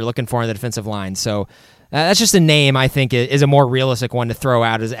set that you're looking for on the defensive line. So that's just a name I think is a more realistic one to throw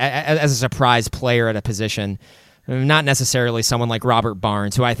out as a surprise player at a position. Not necessarily someone like Robert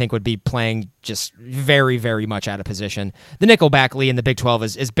Barnes, who I think would be playing just very, very much out of position. The nickelback Lee in the Big 12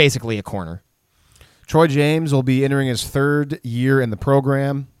 is basically a corner. Troy James will be entering his third year in the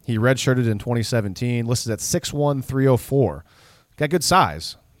program. He redshirted in 2017, listed at 6'1", 304. Got good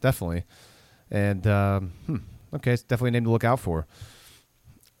size, definitely. And, okay, it's definitely a name to look out for.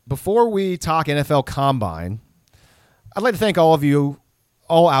 Before we talk NFL Combine, I'd like to thank all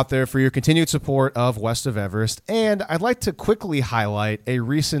all out there for your continued support of West of Everest. And I'd like to quickly highlight a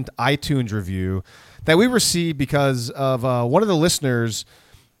recent iTunes review that we received because of one of the listeners.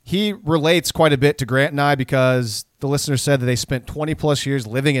 He relates quite a bit to Grant and I because the listener said that they spent 20 plus years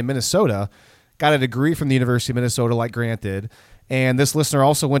living in Minnesota, got a degree from the University of Minnesota like Grant did. And this listener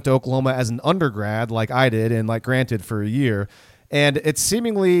also went to Oklahoma as an undergrad like I did and like Grant did for a year. And it's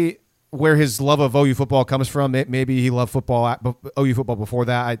seemingly where his love of OU football comes from. Maybe he loved football, OU football before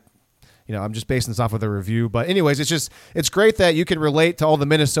that. I'm just basing this off of the review. But anyways, it's great that you can relate to all the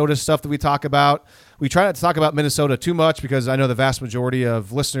Minnesota stuff that we talk about. We try not to talk about Minnesota too much because I know the vast majority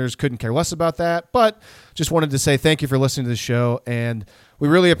of listeners couldn't care less about that. But just wanted to say thank you for listening to the show, and we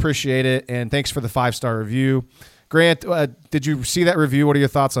really appreciate it. And thanks for the 5-star review. Grant, did you see that review? What are your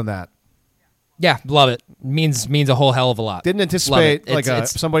thoughts on that? Yeah, love it. Means a whole hell of a lot. Didn't anticipate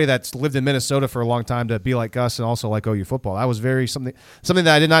somebody that's lived in Minnesota for a long time to be like us and also like OU football. That was something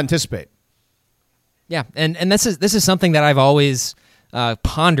that I did not anticipate. Yeah, and this is something that I've always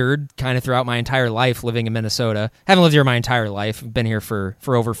pondered kind of throughout my entire life living in Minnesota. Haven't lived here my entire life. I've been here for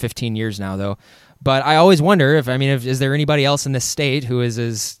over 15 years now, though. But I always wonder if is there anybody else in this state who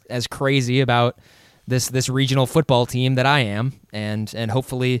is as crazy about this regional football team that I am, and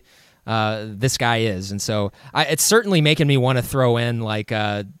hopefully this guy is. And so it's certainly making me want to throw in like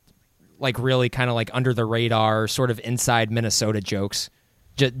really kind of like under the radar sort of inside Minnesota jokes.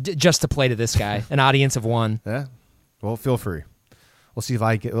 Just to play to this guy, an audience of one. Yeah, well, feel free. We'll see if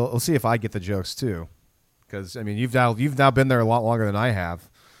I get the jokes too, because you've now been there a lot longer than I have.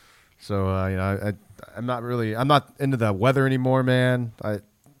 So I'm not into the weather anymore, man. I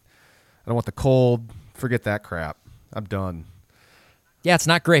don't want the cold. Forget that crap. I'm done. Yeah, it's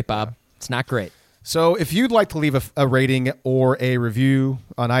not great, Bob. It's not great. So if you'd like to leave a rating or a review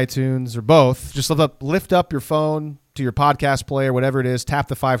on iTunes or both, just lift up your phone to your podcast player, whatever it is, tap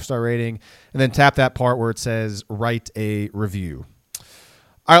the 5-star rating, and then tap that part where it says write a review.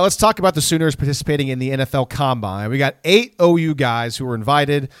 All right, let's talk about the Sooners participating in the NFL Combine. We got 8 OU guys who were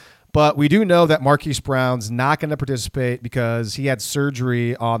invited, but we do know that Marquise Brown's not going to participate because he had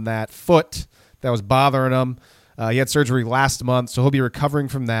surgery on that foot that was bothering him. He had surgery last month, so he'll be recovering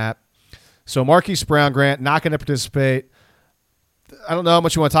from that. So Marquise Brown, Grant, not going to participate. I don't know how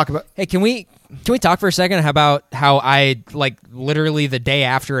much you want to talk about. Hey, can we talk for a second about how I, literally the day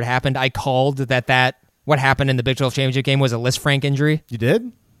after it happened, I called that what happened in the Big 12 championship game was a Lisfranc injury? You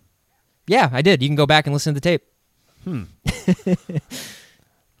did? Yeah, I did. You can go back and listen to the tape.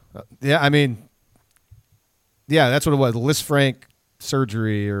 Yeah, that's what it was. Lisfranc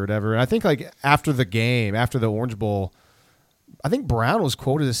surgery or whatever. And I think after the game, after the Orange Bowl, I think Brown was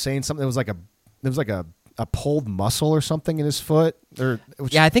quoted as saying something that was like a pulled muscle or something in his foot.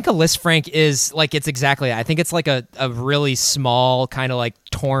 Yeah, I think a Lisfranc is it's exactly that. I think it's like a really small kind of like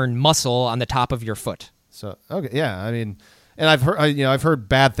torn muscle on the top of your foot. So okay, yeah, and I've heard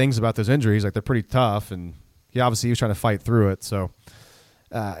bad things about those injuries. Like they're pretty tough, and he was trying to fight through it. So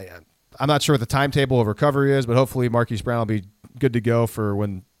I'm not sure what the timetable of recovery is, but hopefully Marquise Brown will be good to go for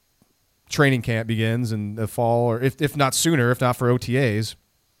when training camp begins in the fall, or if not sooner, if not for OTAs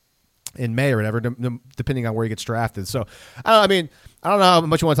in May or whatever, depending on where he gets drafted. So, I don't know how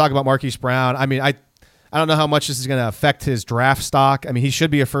much you want to talk about Marquise Brown. I don't know how much this is going to affect his draft stock. He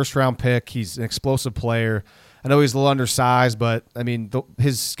should be a first-round pick. He's an explosive player. I know he's a little undersized, but,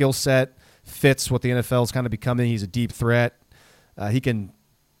 his skill set fits what the NFL is kind of becoming. He's a deep threat. He can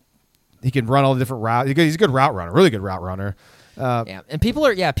run all the different routes. He's a good route runner, really good route runner. And people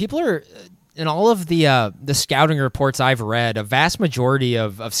are in all of the scouting reports I've read, a vast majority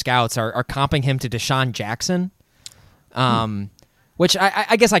of scouts are comping him to Deshaun Jackson, which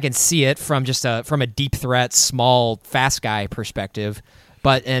I guess I can see it from from a deep threat, small, fast guy perspective.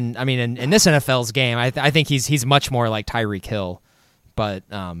 But in this NFL's game, I think he's much more like Tyreek Hill. But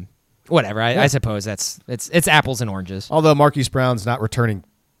whatever, I suppose it's apples and oranges. Although Marquise Brown's not returning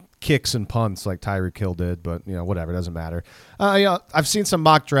kicks and punts like Tyreek Hill did, but whatever, it doesn't matter. I've seen some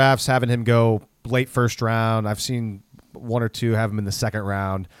mock drafts having him go late first round. I've seen one or two have him in the second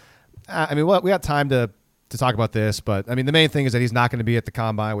round. We got time to talk about this, but the main thing is that he's not going to be at the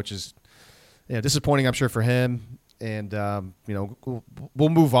Combine, which is disappointing, I'm sure, for him. And we'll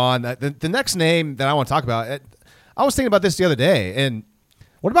move on. The next name that I want to talk about, I was thinking about this the other day, and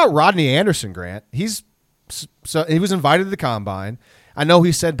what about Rodney Anderson, Grant? He was invited to the Combine. I know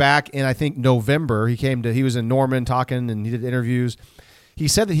he said back in, I think, November, he was in Norman talking and he did interviews. He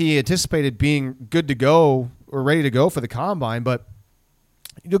said that he anticipated being good to go or ready to go for the Combine, but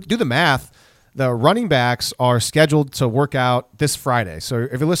do the math. The running backs are scheduled to work out this Friday. So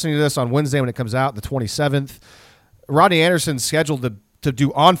if you're listening to this on Wednesday when it comes out, the 27th, Rodney Anderson's scheduled to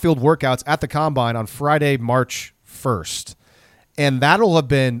do on-field workouts at the Combine on Friday, March 1st. And that'll have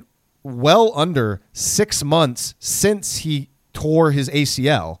been well under 6 months since he tore his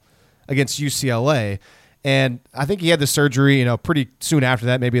ACL against UCLA. And I think he had the surgery, pretty soon after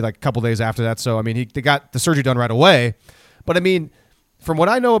that, maybe like a couple days after that. So, I mean, they got the surgery done right away. But, I mean, from what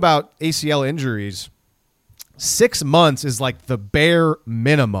I know about ACL injuries, 6 months is like the bare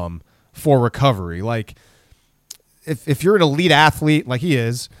minimum for recovery. Like, if you're an elite athlete like he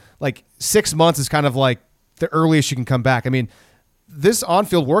is, like 6 months is kind of like the earliest you can come back. I mean, this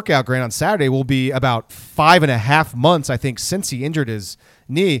on-field workout, Grant, on Saturday will be about 5.5 months, I think, since he injured his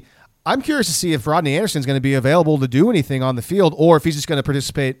knee. I'm curious to see if Rodney Anderson is going to be available to do anything on the field, or if he's just going to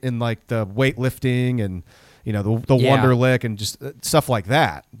participate in like the weightlifting and the Wonderlic and just stuff like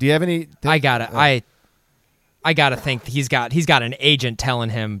that. Do you have any? I gotta think he's got an agent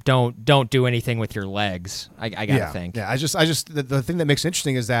telling him don't do anything with your legs. I gotta think. Yeah. I just the thing that makes it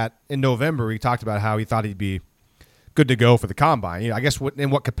interesting is that in November he talked about how he thought he'd be good to go for the Combine. I guess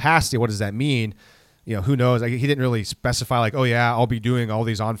in what capacity? What does that mean? Who knows? He didn't really specify like, oh yeah, I'll be doing all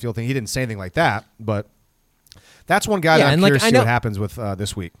these on-field things. He didn't say anything like that, but that's one guy that I'm curious to see what happens with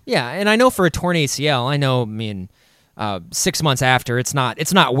this week. Yeah, and I know for a torn ACL, 6 months after, it's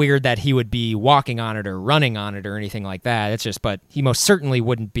not weird that he would be walking on it or running on it or anything like that. It's just, but he most certainly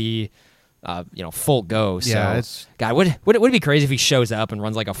wouldn't be, full go. So, yeah, God, would it be crazy if he shows up and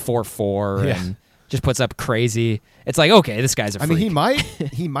runs like a 4.4 and just puts up crazy? It's like, okay, this guy's a freak. I mean,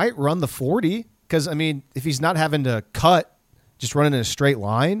 he might run the 40 because if he's not having to cut, just running in a straight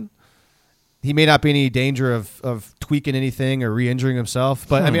line, he may not be any danger of tweaking anything or re-injuring himself.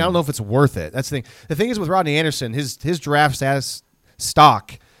 But, I don't know if it's worth it. That's the thing. The thing is with Rodney Anderson, his draft status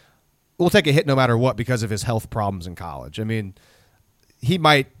stock will take a hit no matter what because of his health problems in college. I mean, he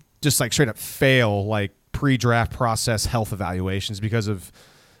might just like straight up fail like pre-draft process health evaluations because of,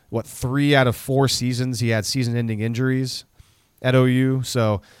 3 out of 4 seasons he had season-ending injuries at OU.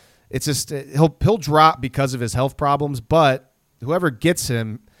 So it's just he'll drop because of his health problems. But whoever drafts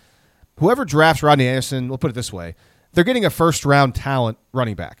Rodney Anderson, we'll put it this way, they're getting a first-round talent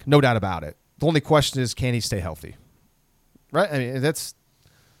running back, no doubt about it. The only question is, can he stay healthy? Right? I mean, I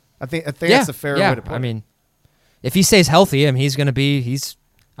think that's a fair way to put it. I mean, if he stays healthy, he's going to be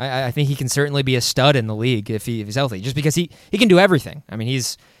I think he can certainly be a stud in the league if he's healthy, just because he can do everything. I mean,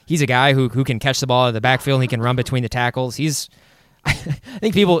 he's a guy who can catch the ball out of the backfield and he can run between the tackles. I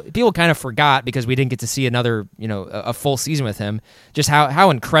think people kind of forgot because we didn't get to see another, a full season with him, just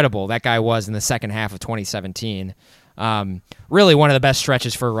how incredible that guy was in the second half of 2017. Really one of the best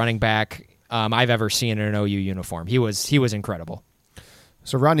stretches for a running back I've ever seen in an OU uniform. He was incredible.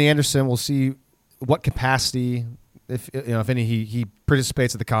 So Rodney Anderson, we'll see what capacity, if any, he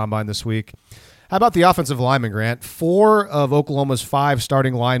participates at the Combine this week. How about the offensive lineman, Grant? 4 of Oklahoma's 5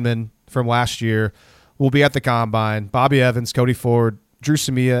 starting linemen from last year will be at the Combine. Bobby Evans, Cody Ford, Drew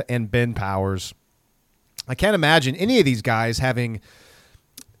Samia, and Ben Powers. I can't imagine any of these guys having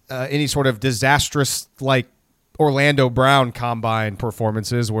any sort of disastrous like Orlando Brown Combine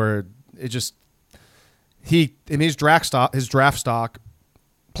performances where it just his draft stock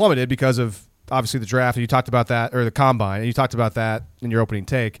plummeted because of obviously the draft. And you talked about that, or the Combine, and you talked about that in your opening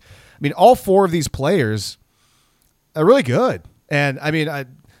take. I mean, all 4 of these players are really good, and I mean,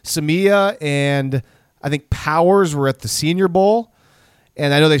 Samia and I think Powers were at the Senior Bowl,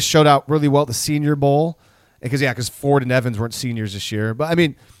 and I know they showed out really well at the Senior Bowl because Ford and Evans weren't seniors this year. But I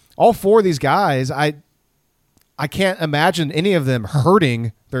mean, all 4 of these guys, I can't imagine any of them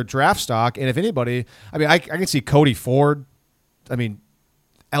hurting their draft stock. And if anybody, I can see Cody Ford,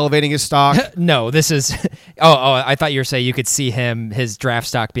 elevating his stock. No, this is. I thought you were saying you could see his draft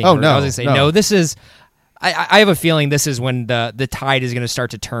stock being. Oh hurt. no, I was going to say no. This is. I have a feeling this is when the tide is going to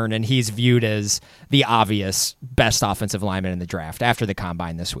start to turn, and he's viewed as the obvious best offensive lineman in the draft after the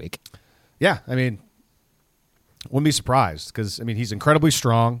Combine this week. Yeah, wouldn't be surprised because he's incredibly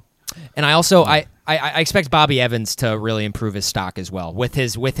strong. And I also I expect Bobby Evans to really improve his stock as well with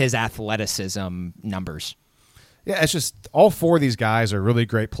his athleticism numbers. Yeah, it's just all 4 of these guys are really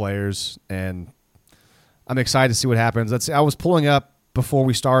great players, and I'm excited to see what happens. I was pulling up before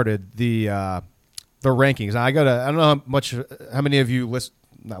we started the rankings. I don't know how many of you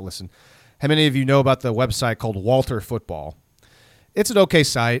how many of you know about the website called Walter Football. It's an okay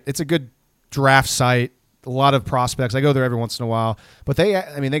site. It's a good draft site. A lot of prospects. I go there every once in a while, but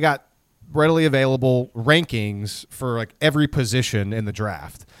they got readily available rankings for like every position in the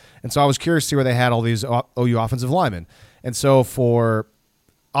draft. And so I was curious to see where they had all these OU offensive linemen. And so for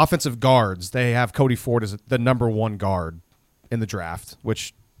offensive guards, they have Cody Ford as the number 1 guard in the draft,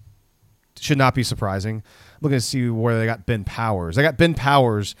 which should not be surprising. looking to see where they got Ben Powers. They got Ben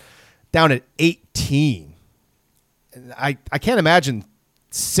Powers down at 18. I can't imagine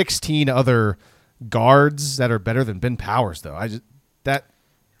 16 other guards that are better than Ben Powers, though.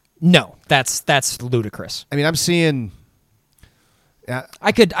 No, that's ludicrous. I mean, I'm seeing.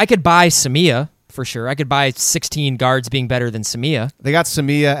 I could buy Samia for sure. I could buy 16 guards being better than Samia. They got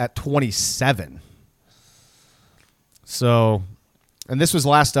Samia at 27. So, and this was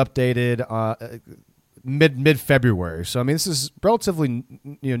last updated mid February. So I mean, this is relatively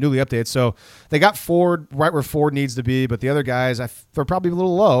newly updated. So they got Ford right where Ford needs to be, but the other guys they're probably a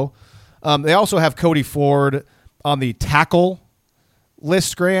little low. They also have Cody Ford on the tackle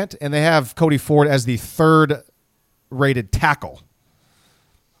list, Grant, and they have Cody Ford as the third rated tackle.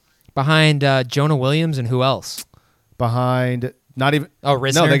 Behind Jonah Williams and who else? Behind not even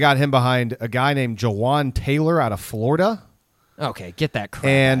Risner? No, they got him behind a guy named Jawan Taylor out of Florida. Okay, get that crap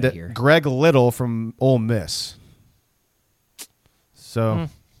and out of here. Greg Little from Ole Miss. So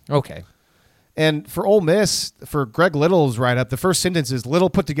okay. And for Ole Miss, for Greg Little's write-up, the first sentence is Little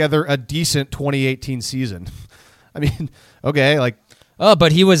put together a decent 2018 season. I mean, okay, like. Oh,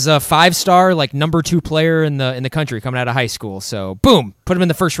 but he was a 5-star, like number 2 player in the country coming out of high school. So, boom, put him in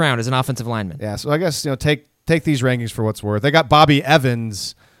the first round as an offensive lineman. Yeah, so I guess take these rankings for what's worth. They got Bobby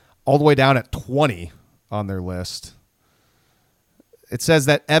Evans all the way down at 20 on their list. It says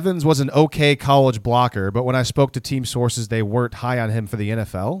that Evans was an okay college blocker, but when I spoke to team sources, they weren't high on him for the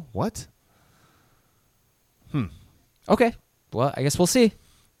NFL. What? Okay, well, I guess we'll see.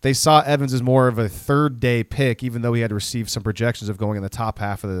 They saw Evans as more of a third-day pick, even though he had received some projections of going in the top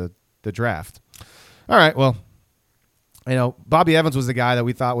half of the draft. All right, well, Bobby Evans was the guy that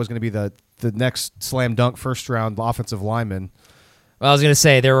we thought was going to be the next slam dunk first-round offensive lineman. Well, I was going to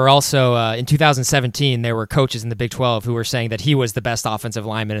say, there were also, in 2017, there were coaches in the Big 12 who were saying that he was the best offensive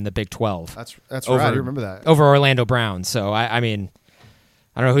lineman in the Big 12. That's right, I remember that. Over Orlando Brown. So, I mean,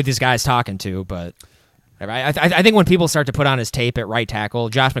 I don't know who this guy's talking to, but I think when people start to put on his tape at right tackle,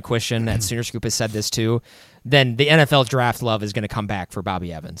 Josh McCuistion at Sooner Scoop has said this too, then the NFL draft love is going to come back for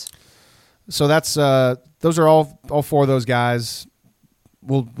Bobby Evans. So that's those are all 4 of those guys.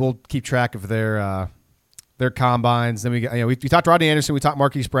 We'll keep track of their combines. Then we talked Rodney Anderson, we talked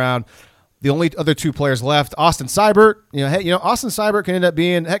Marquise Brown. The only other 2 players left, Austin Seibert. Austin Seibert can end up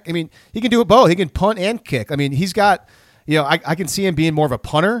being he can do it both. He can punt and kick. I mean, he's got I can see him being more of a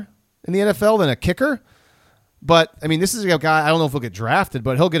punter in the NFL than a kicker. But, I mean, this is a guy, I don't know if he'll get drafted,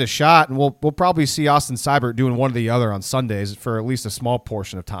 but he'll get a shot, and we'll probably see Austin Seibert doing one or the other on Sundays for at least a small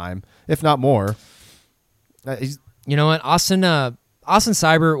portion of time, if not more. You know what? Austin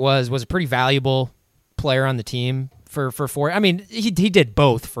Seibert was a pretty valuable player on the team for 4. I mean, he did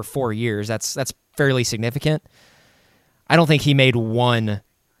both for 4 years. That's fairly significant. I don't think he made one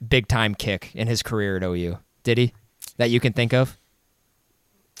big-time kick in his career at OU. Did he? That you can think of?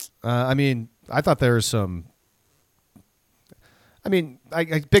 I mean, I thought there was some... I mean,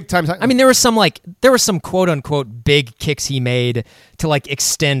 big time. I mean, there was some quote unquote big kicks he made to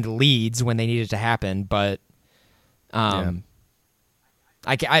extend leads when they needed to happen, but I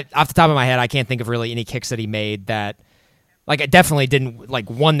off the top of my head, I can't think of really any kicks that he made that it definitely didn't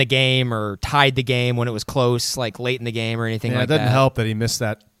won the game or tied the game when it was close, late in the game or anything like that. It doesn't help that he missed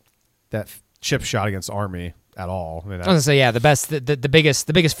that chip shot against Army at all. I mean, I was gonna say, yeah, the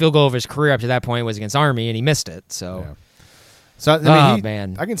biggest field goal of his career up to that point was against Army, and he missed it. So. Yeah. So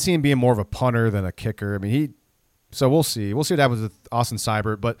Man, I can see him being more of a punter than a kicker. I mean, so we'll see. We'll see what happens with Austin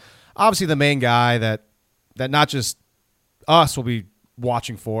Seibert. But obviously, the main guy that not just us will be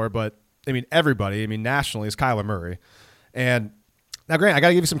watching for, but I mean everybody. I mean nationally is Kyler Murray. And now, Grant, I got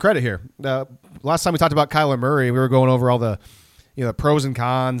to give you some credit here. Last time we talked about Kyler Murray, we were going over all the the pros and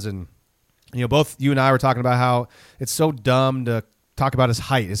cons, and both you and I were talking about how it's so dumb to talk about his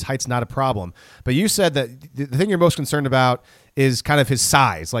height. His height's not a problem. But you said that the thing you're most concerned about is kind of his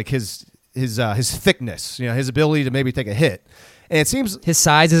size, like his thickness, his ability to maybe take a hit. And it seems his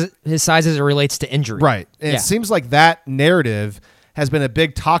size as it relates to injury. Right. And It seems like that narrative has been a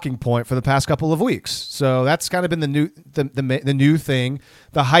big talking point for the past couple of weeks. So that's kind of been the new thing.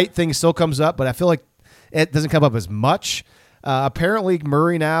 The height thing still comes up, but I feel like it doesn't come up as much. Apparently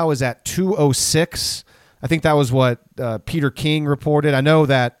Murray now is at 206. I think that was what Peter King reported. I know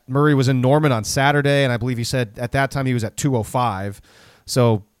that Murray was in Norman on Saturday, and I believe he said at that time he was at 205.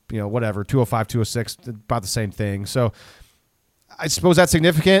 So, whatever, 205, 206, about the same thing. So I suppose that's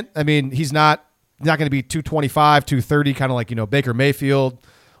significant. I mean, he's not going to be 225, 230, kind of like, Baker Mayfield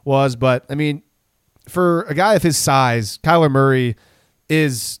was. But, I mean, for a guy of his size, Kyler Murray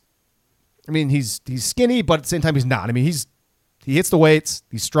is, I mean, he's skinny, but at the same time he's not. I mean, he hits the weights.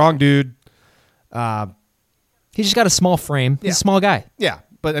 He's a strong dude. He's just got a small frame. He's a small guy. Yeah,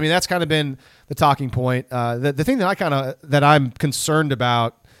 but I mean that's kind of been the talking point. The thing that I'm concerned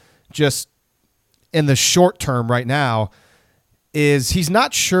about, just in the short term right now, is he's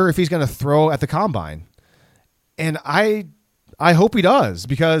not sure if he's going to throw at the combine, and I hope he does,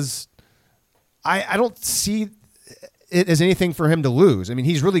 because I don't see it as anything for him to lose. I mean,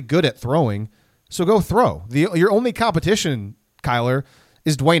 he's really good at throwing, so go throw. Your only competition, Kyler,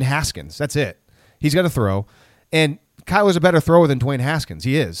 is Dwayne Haskins. That's it. He's got to throw, and Kyler's a better thrower than Dwayne Haskins.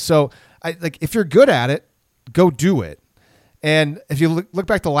 He is. So, if you're good at it, go do it. And if you look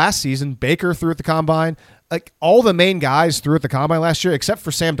back to last season, Baker threw at the combine. Like, all the main guys threw at the combine last year, except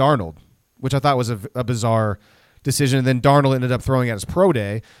for Sam Darnold, which I thought was a bizarre decision. And then Darnold ended up throwing at his pro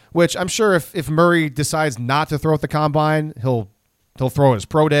day, which I'm sure if Murray decides not to throw at the combine, he'll throw at his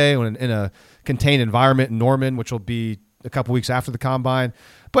pro day in a contained environment in Norman, which will be a couple weeks after the combine.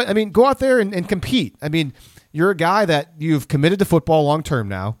 But, I mean, go out there and compete. I mean, you're a guy that you've committed to football long term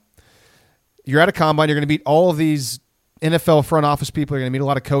now. You're at a combine. You're going to meet all of these NFL front office people. You're going to meet a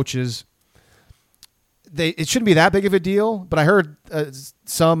lot of coaches. It shouldn't be that big of a deal, but I heard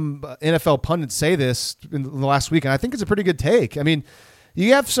some NFL pundits say this in the last week, and I think it's a pretty good take. I mean,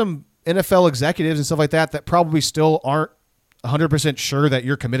 you have some NFL executives and stuff like that probably still aren't 100% sure that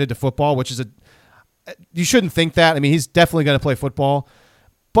you're committed to football, which is you shouldn't think that. I mean, he's definitely going to play football,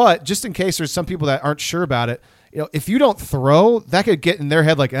 but just in case there's some people that aren't sure about it, if you don't throw, that could get in their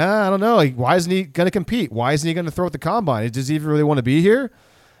head like, I don't know, like, why isn't he going to compete? Why isn't he going to throw at the combine? Does he even really want to be here?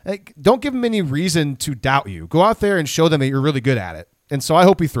 Like, don't give him any reason to doubt you. Go out there and show them that you're really good at it. And so I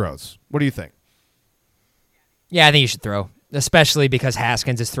hope he throws. What do you think? Yeah, I think you should throw, especially because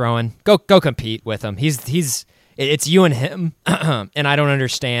Haskins is throwing. Go compete with him. It's you and him, and I don't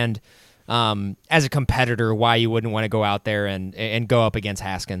understand as a competitor why you wouldn't want to go out there and go up against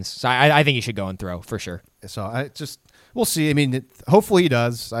Haskins. So I think you should go and throw for sure. So we'll see. I mean, hopefully he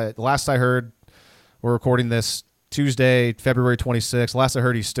does. The last I heard, we're recording this Tuesday, February 26th. Last I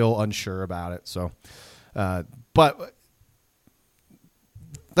heard, he's still unsure about it. So, but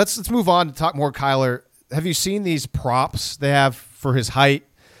let's move on to talk more Kyler. Have you seen these props they have for his height?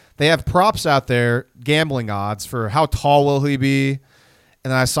 They have props out there, gambling odds for how tall will he be.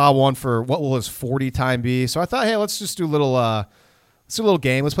 And then I saw one for what will his 40 time be. So I thought, hey, let's just do a little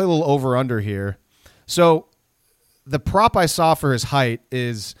game. Let's play a little over under here. So the prop I saw for his height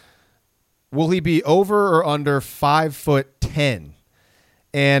is, will he be over or under 5'10"?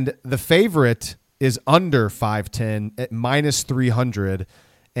 And the favorite is under 5'10" at -300,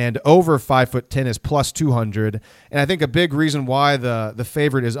 and over 5'10" is +200. And I think a big reason why the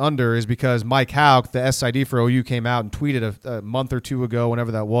favorite is under is because Mike Houck, the SID for OU, came out and tweeted a month or two ago,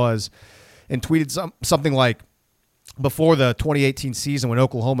 whenever that was, and tweeted something like, before the 2018 season when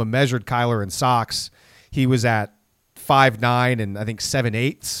Oklahoma measured Kyler in socks, he was at 5'9" and I think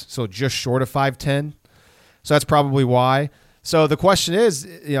 7/8, so just short of 5'10". So that's probably why. So the question is,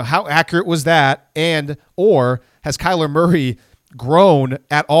 how accurate was that? Or has Kyler Murray grown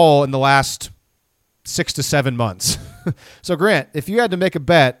at all in the last 6 to 7 months? So Grant, if you had to make a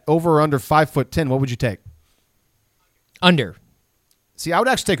bet over or under 5'10", what would you take? Under. See, I would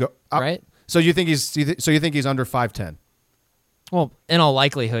actually take right. So you think he's under 5'10"? Well, in all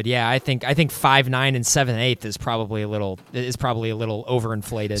likelihood, yeah. I think 5'9" and 7/8 is probably a little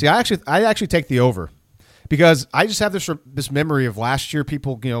overinflated. See, I actually take the over, because I just have this memory of last year,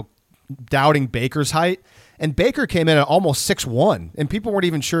 people doubting Baker's height, and Baker came in at almost 6'1", and people weren't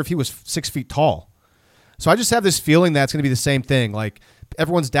even sure if he was 6 feet tall. So I just have this feeling that it's going to be the same thing. Like,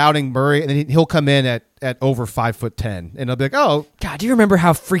 everyone's doubting Murray, and then he'll come in at over 5'10", and they'll be like, "Oh, God, do you remember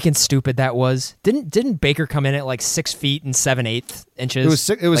how freaking stupid that was? Didn't Baker come in at like 6 feet and 7/8 inches? It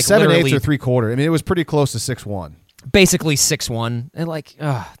was 7/8 or 3/4. I mean, it was pretty close to 6'1". Basically 6'1", and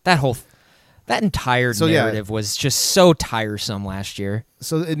that entire narrative was just so tiresome last year.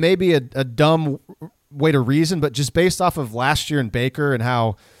 So it may be a dumb way to reason, but just based off of last year and Baker and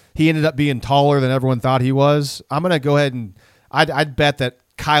how he ended up being taller than everyone thought he was, I'm going to go ahead and I'd bet that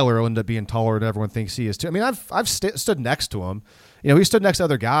Kyler will end up being taller than everyone thinks he is too. I mean, I've stood next to him. He stood next to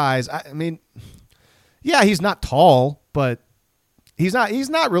other guys. I mean, yeah, he's not tall, but he's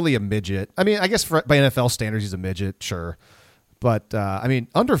not really a midget. I mean, I guess by NFL standards, he's a midget, sure. But I mean,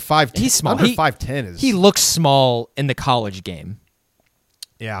 under 5'10", he's small. Under 5'10" is. He looks small in the college game.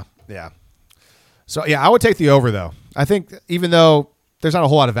 Yeah. So yeah, I would take the over though. I think even though there's not a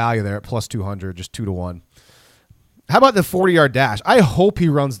whole lot of value there at +200, just 2-1. How about the 40-yard dash? I hope he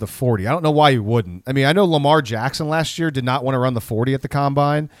runs the 40. I don't know why he wouldn't. I mean, I know Lamar Jackson last year did not want to run the 40 at the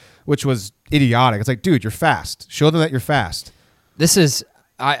combine, which was idiotic. It's like, dude, you're fast. Show them that you're fast. This is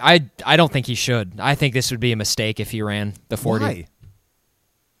I don't think he should. I think this would be a mistake if he ran the 40. Why?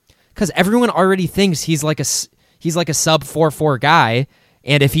 Because everyone already thinks he's like a sub 4.4 guy,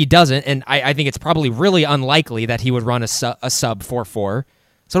 and if he doesn't, and I think it's probably really unlikely that he would run a sub 4.4.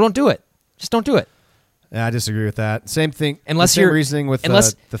 So don't do it. Just don't do it. Yeah, I disagree with that. Same thing. Unless same you're reasoning with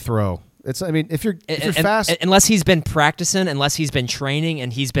the throw. It's. I mean, if you're fast, unless he's been practicing, unless he's been training,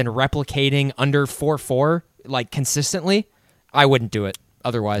 and he's been replicating under 4.4 like consistently, I wouldn't do it.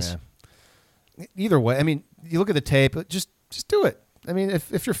 Otherwise, either way, I mean, you look at the tape. Just do it. I mean,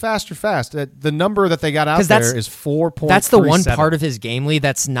 if you're fast, you're fast. The number that they got out there is 4.37. That's the one part of his game, Lee.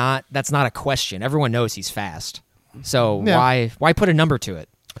 That's not a question. Everyone knows he's fast. So why put a number to it?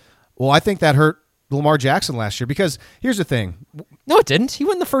 Well, I think that hurt Lamar Jackson last year because here's the thing. No, it didn't. He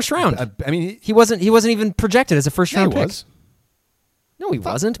went in the first round. I mean, he wasn't even projected as a first round pick. Was. No, he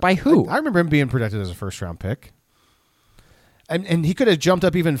wasn't. By who? I remember him being projected as a first round pick. And he could have jumped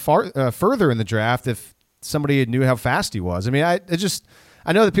up even further in the draft if somebody knew how fast he was. I mean, I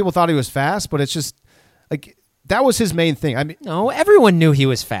know that people thought he was fast, but it's just like that was his main thing. I mean, no, everyone knew he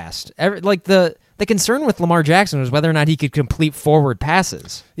was fast. The concern with Lamar Jackson was whether or not he could complete forward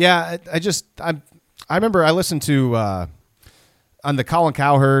passes. Yeah, I remember I listened to on the Colin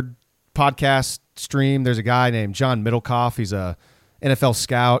Cowherd podcast stream. There's a guy named John Middlecoff. He's a NFL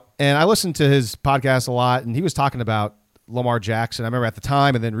scout, and I listened to his podcast a lot, and he was talking about Lamar Jackson. I remember at the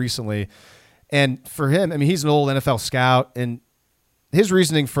time and then recently. And for him, I mean, he's an old NFL scout, and his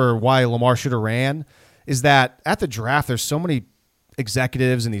reasoning for why Lamar should have ran is that at the draft, there's so many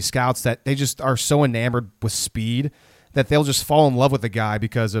executives and these scouts that they just are so enamored with speed that they'll just fall in love with the guy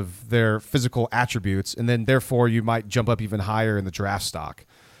because of their physical attributes, and then therefore you might jump up even higher in the draft stock.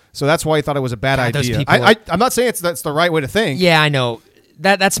 So that's why he thought it was a bad idea. I'm not saying that's the right way to think. Yeah, I know.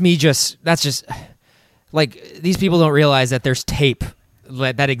 That's just like these people don't realize that there's tape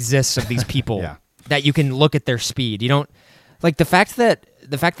that exists of these people that you can look at their speed. You don't like the fact that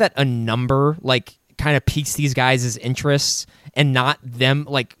a number like kind of piques these guys' interests and not them,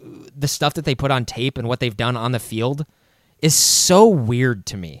 like the stuff that they put on tape and what they've done on the field is so weird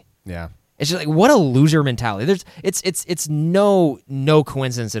to me. Yeah. It's just like, what a loser mentality. It's no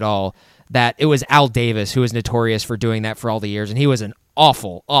coincidence at all that it was Al Davis who was notorious for doing that for all the years, and he was an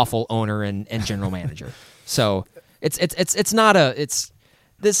awful owner and general manager. So it's not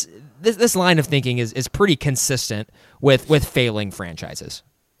this line of thinking is pretty consistent with failing franchises.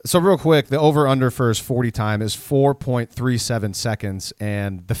 So real quick, the over-under for his 40 time is 4.37 seconds,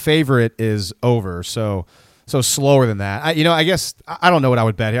 and the favorite is over, so slower than that. I guess I don't know what I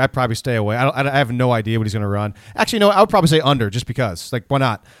would bet here. I'd probably stay away. I have no idea what he's going to run. Actually, no, I would probably say under just because. Like, why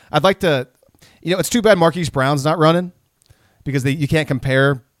not? I'd like to – it's too bad Marquise Brown's not running because you can't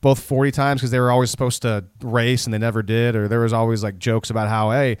compare both 40 times because they were always supposed to race and they never did, or there was always like jokes about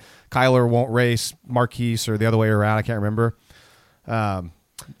how, hey, Kyler won't race Marquise or the other way around. I can't remember.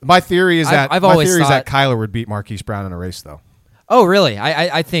 My theory is that Kyler would beat Marquise Brown in a race, though. Oh, really?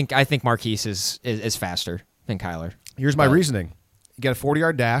 I think Marquise is faster than Kyler. Here's my reasoning: you get a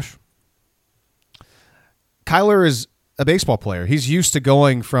 40-yard dash. Kyler is a baseball player. He's used to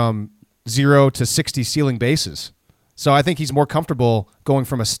going from 0 to 60 stealing bases, so I think he's more comfortable going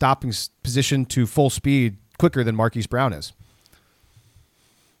from a stopping position to full speed quicker than Marquise Brown is.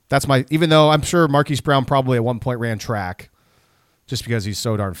 That's even though I'm sure Marquise Brown probably at one point ran track, just because he's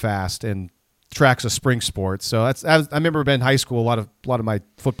so darn fast, and track's a spring sport. So I remember in high school, a lot of my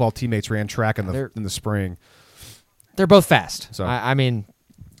football teammates ran track in the spring. They're both fast. So I mean,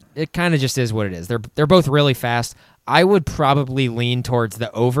 it kind of just is what it is. They're both really fast. I would probably lean towards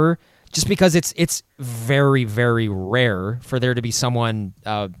the over, just because it's very, very rare for there to be someone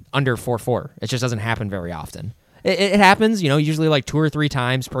under 4.4. It just doesn't happen very often. It happens, usually like 2 or 3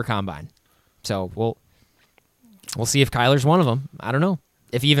 times per combine. So we'll see if Kyler's one of them. I don't know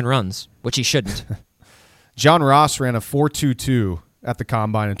if he even runs, which he shouldn't. John Ross ran a 4.22 at the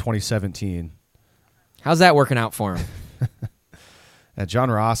combine in 2017. How's that working out for him? John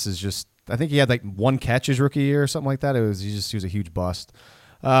Ross is just, I think he had like 1 catch his rookie year or something like that. He was a huge bust.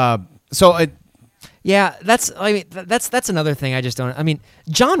 Yeah, that's another thing I just don't. I mean,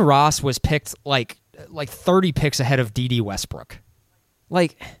 John Ross was picked like 30 picks ahead of D.D. Westbrook.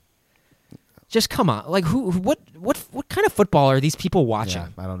 Like, just come on. Like, what kind of football are these people watching?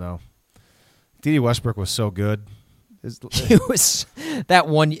 Yeah, I don't know. D.D. Westbrook was so good. He was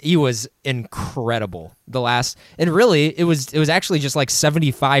incredible. And really it was actually just like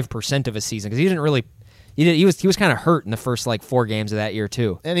 75% of a season because he didn't really. He was kind of hurt in the first like 4 games of that year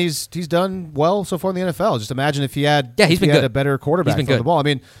too. And he's done well so far in the NFL. Just imagine if he had good. A better quarterback for the ball. I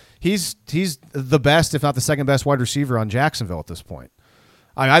mean, he's the best, if not the second best wide receiver on Jacksonville at this point.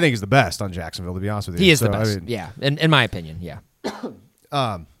 I think he's the best on Jacksonville, to be honest with you. He is the best, in my opinion, yeah.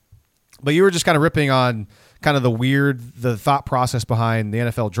 But you were just kind of ripping on kind of the thought process behind the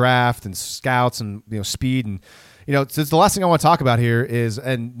NFL draft and scouts and speed and it's the last thing I want to talk about here is,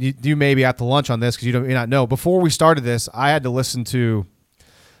 and you may be at the lunch on this because you may not know. Before we started this, I had to listen to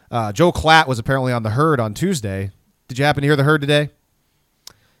Joe Klatt was apparently on the Herd on Tuesday. Did you happen to hear the Herd today?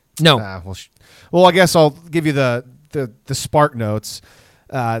 No. Well, I guess I'll give you the spark notes.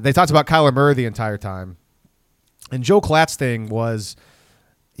 They talked about Kyler Murray the entire time, and Joe Klatt's thing was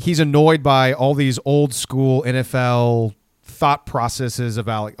he's annoyed by all these old school NFL thought processes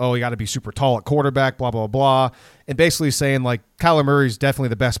about you got to be super tall at quarterback, blah blah blah, and basically saying Kyler Murray's definitely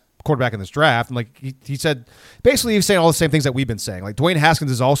the best quarterback in this draft. And he said, basically he's saying all the same things that we've been saying. Dwayne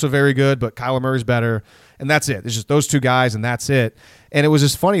Haskins is also very good, but Kyler Murray's better, and that's it. It's just those two guys, and that's it. And it was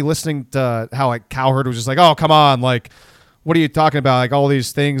just funny listening to how Cowherd was just oh come on, what are you talking about? All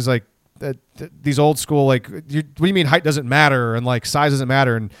these things these old school what do you mean height doesn't matter and size doesn't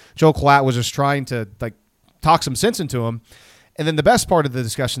matter? And Joe Klatt was just trying to talk some sense into him. And then the best part of the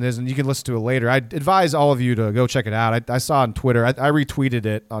discussion is, and you can listen to it later, I advise all of you to go check it out. I saw on Twitter, I retweeted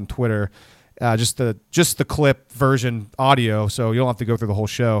it on Twitter, just the clip version audio, so you don't have to go through the whole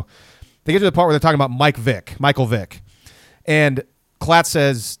show. They get to the part where they're talking about Michael Vick. And Klatt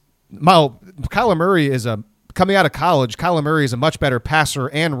says, Kyler Murray coming out of college, Kyler Murray is a much better passer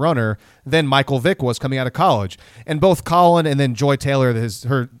and runner than Michael Vick was coming out of college. And both Colin and then Joy Taylor, his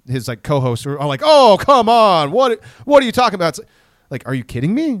co-hosts, are oh, come on. What are you talking about? It's are you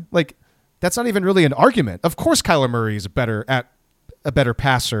kidding me? That's not even really an argument. Of course Kyler Murray is a better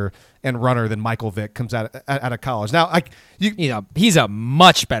passer and runner than Michael Vick comes out of college. Now, he's a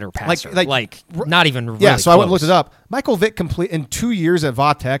much better passer. Not even really yeah. So close. I went and looked it up. Michael Vick in 2 years at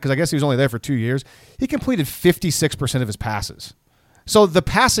Va Tech, because I guess he was only there for 2 years. He completed 56% of his passes. So the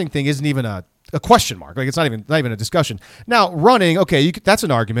passing thing isn't even a question mark. It's not even a discussion. Now running, okay, that's an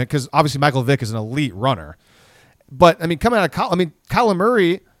argument because obviously Michael Vick is an elite runner. But coming out of college, Kyler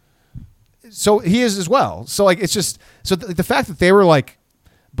Murray. So he is as well. So it's just the fact that they were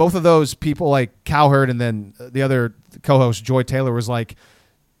both of those people Cowherd and then the other co-host Joy Taylor was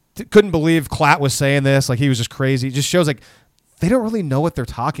couldn't believe Klatt was saying this, he was just crazy. It just shows they don't really know what they're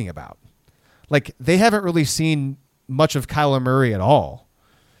talking about. They haven't really seen much of Kyler Murray at all.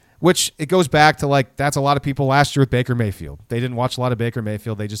 Which it goes back to that's a lot of people last year with Baker Mayfield. They didn't watch a lot of Baker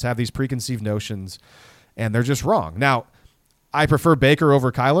Mayfield. They just have these preconceived notions and they're just wrong. Now, I prefer Baker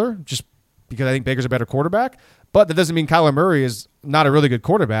over Kyler just because I think Baker's a better quarterback, but that doesn't mean Kyler Murray is not a really good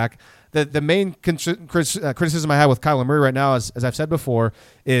quarterback. The main criticism I have with Kyler Murray right now, as I've said before,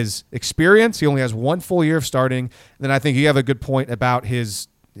 is experience. He only has 1 full year of starting. And then I think you have a good point about his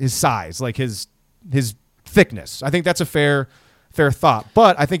size, his thickness. I think that's a fair thought,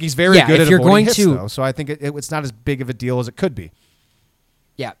 but I think he's very good at avoiding hits, though. So I think it's not as big of a deal as it could be.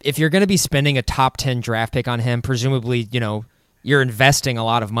 Yeah, if you're going to be spending a top 10 draft pick on him, presumably, you're investing a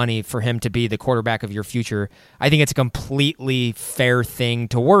lot of money for him to be the quarterback of your future. I think it's a completely fair thing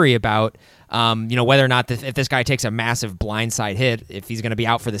to worry about, whether or not if this guy takes a massive blindside hit, if he's going to be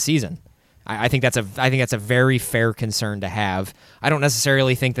out for the season. I think that's a very fair concern to have. I don't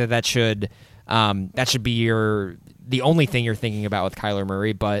necessarily think that should be the only thing you're thinking about with Kyler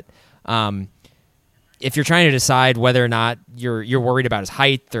Murray, but if you're trying to decide whether or not you're worried about his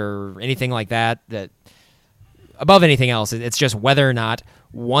height or anything like that above anything else, it's just whether or not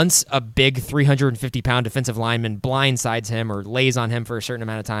once a big 350-pound defensive lineman blindsides him or lays on him for a certain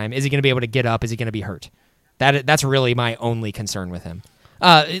amount of time, is he going to be able to get up? Is he going to be hurt? That's really my only concern with him.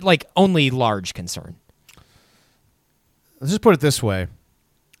 Only large concern. Let's just put it this way.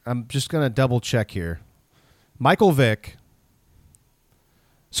 I'm just going to double check here. Michael Vick.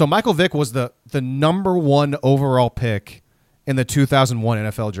 So Michael Vick was the number 1 overall pick in the 2001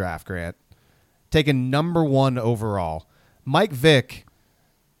 NFL draft, Grant. Taken number 1 overall. Mike Vick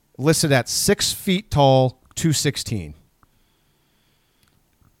listed at 6 feet tall, 216.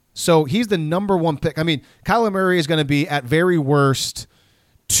 So he's the number 1 pick. Kyler Murray is going to be at very worst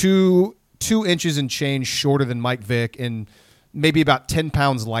 2 inches and change shorter than Mike Vick and maybe about 10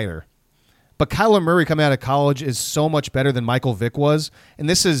 pounds lighter. But Kyler Murray coming out of college is so much better than Michael Vick was, and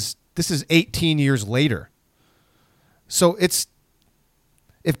this is 18 years later. So it's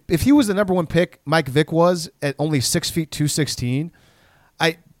if he was the number 1 pick, Mike Vick was at only 6 feet 216.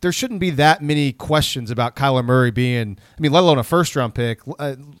 There shouldn't be that many questions about Kyler Murray being, let alone a first round pick,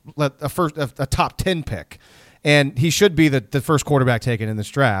 a top 10 pick, and he should be the first quarterback taken in this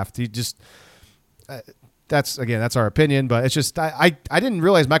draft. He just that's our opinion, but it's just I didn't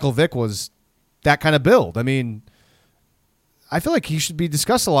realize Michael Vick was that kind of build. I feel like he should be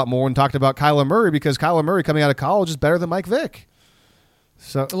discussed a lot more when talked about Kyler Murray, because Kyler Murray coming out of college is better than Mike Vick.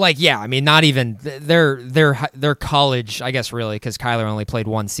 So, I mean, not even their college, I guess, really, because Kyler only played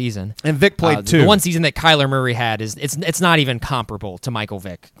one season and Vick played two. The one season that Kyler Murray had it's not even comparable to Michael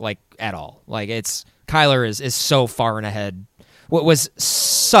Vick, like, at all. Like, Kyler is so far and ahead. What was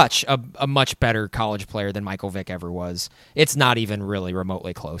such a much better college player than Michael Vick ever was. It's not even really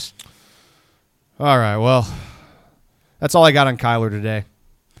remotely close. All right, well, that's all I got on Kyler today.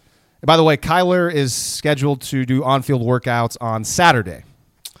 And by the way, Kyler is scheduled to do on-field workouts on Saturday.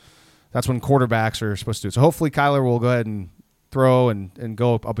 That's when quarterbacks are supposed to do it. So hopefully Kyler will go ahead and throw and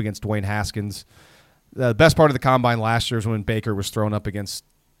go up against Dwayne Haskins. The best part of the combine last year was when Baker was thrown up against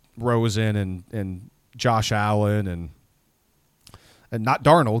Rosen and Josh Allen and not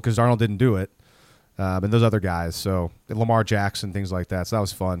Darnold, because Darnold didn't do it, and those other guys. So Lamar Jackson, things like that. So that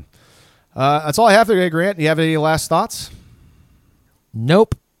was fun. That's all I have today, Grant. Do you have any last thoughts?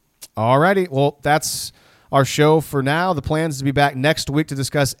 Nope. All righty. Well, that's our show for now. The plan is to be back next week to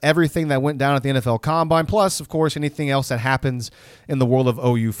discuss everything that went down at the NFL Combine, plus, of course, anything else that happens in the world of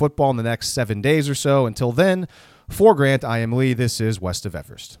OU football in the next 7 days or so. Until then, for Grant, I am Lee. This is West of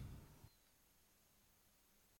Everest.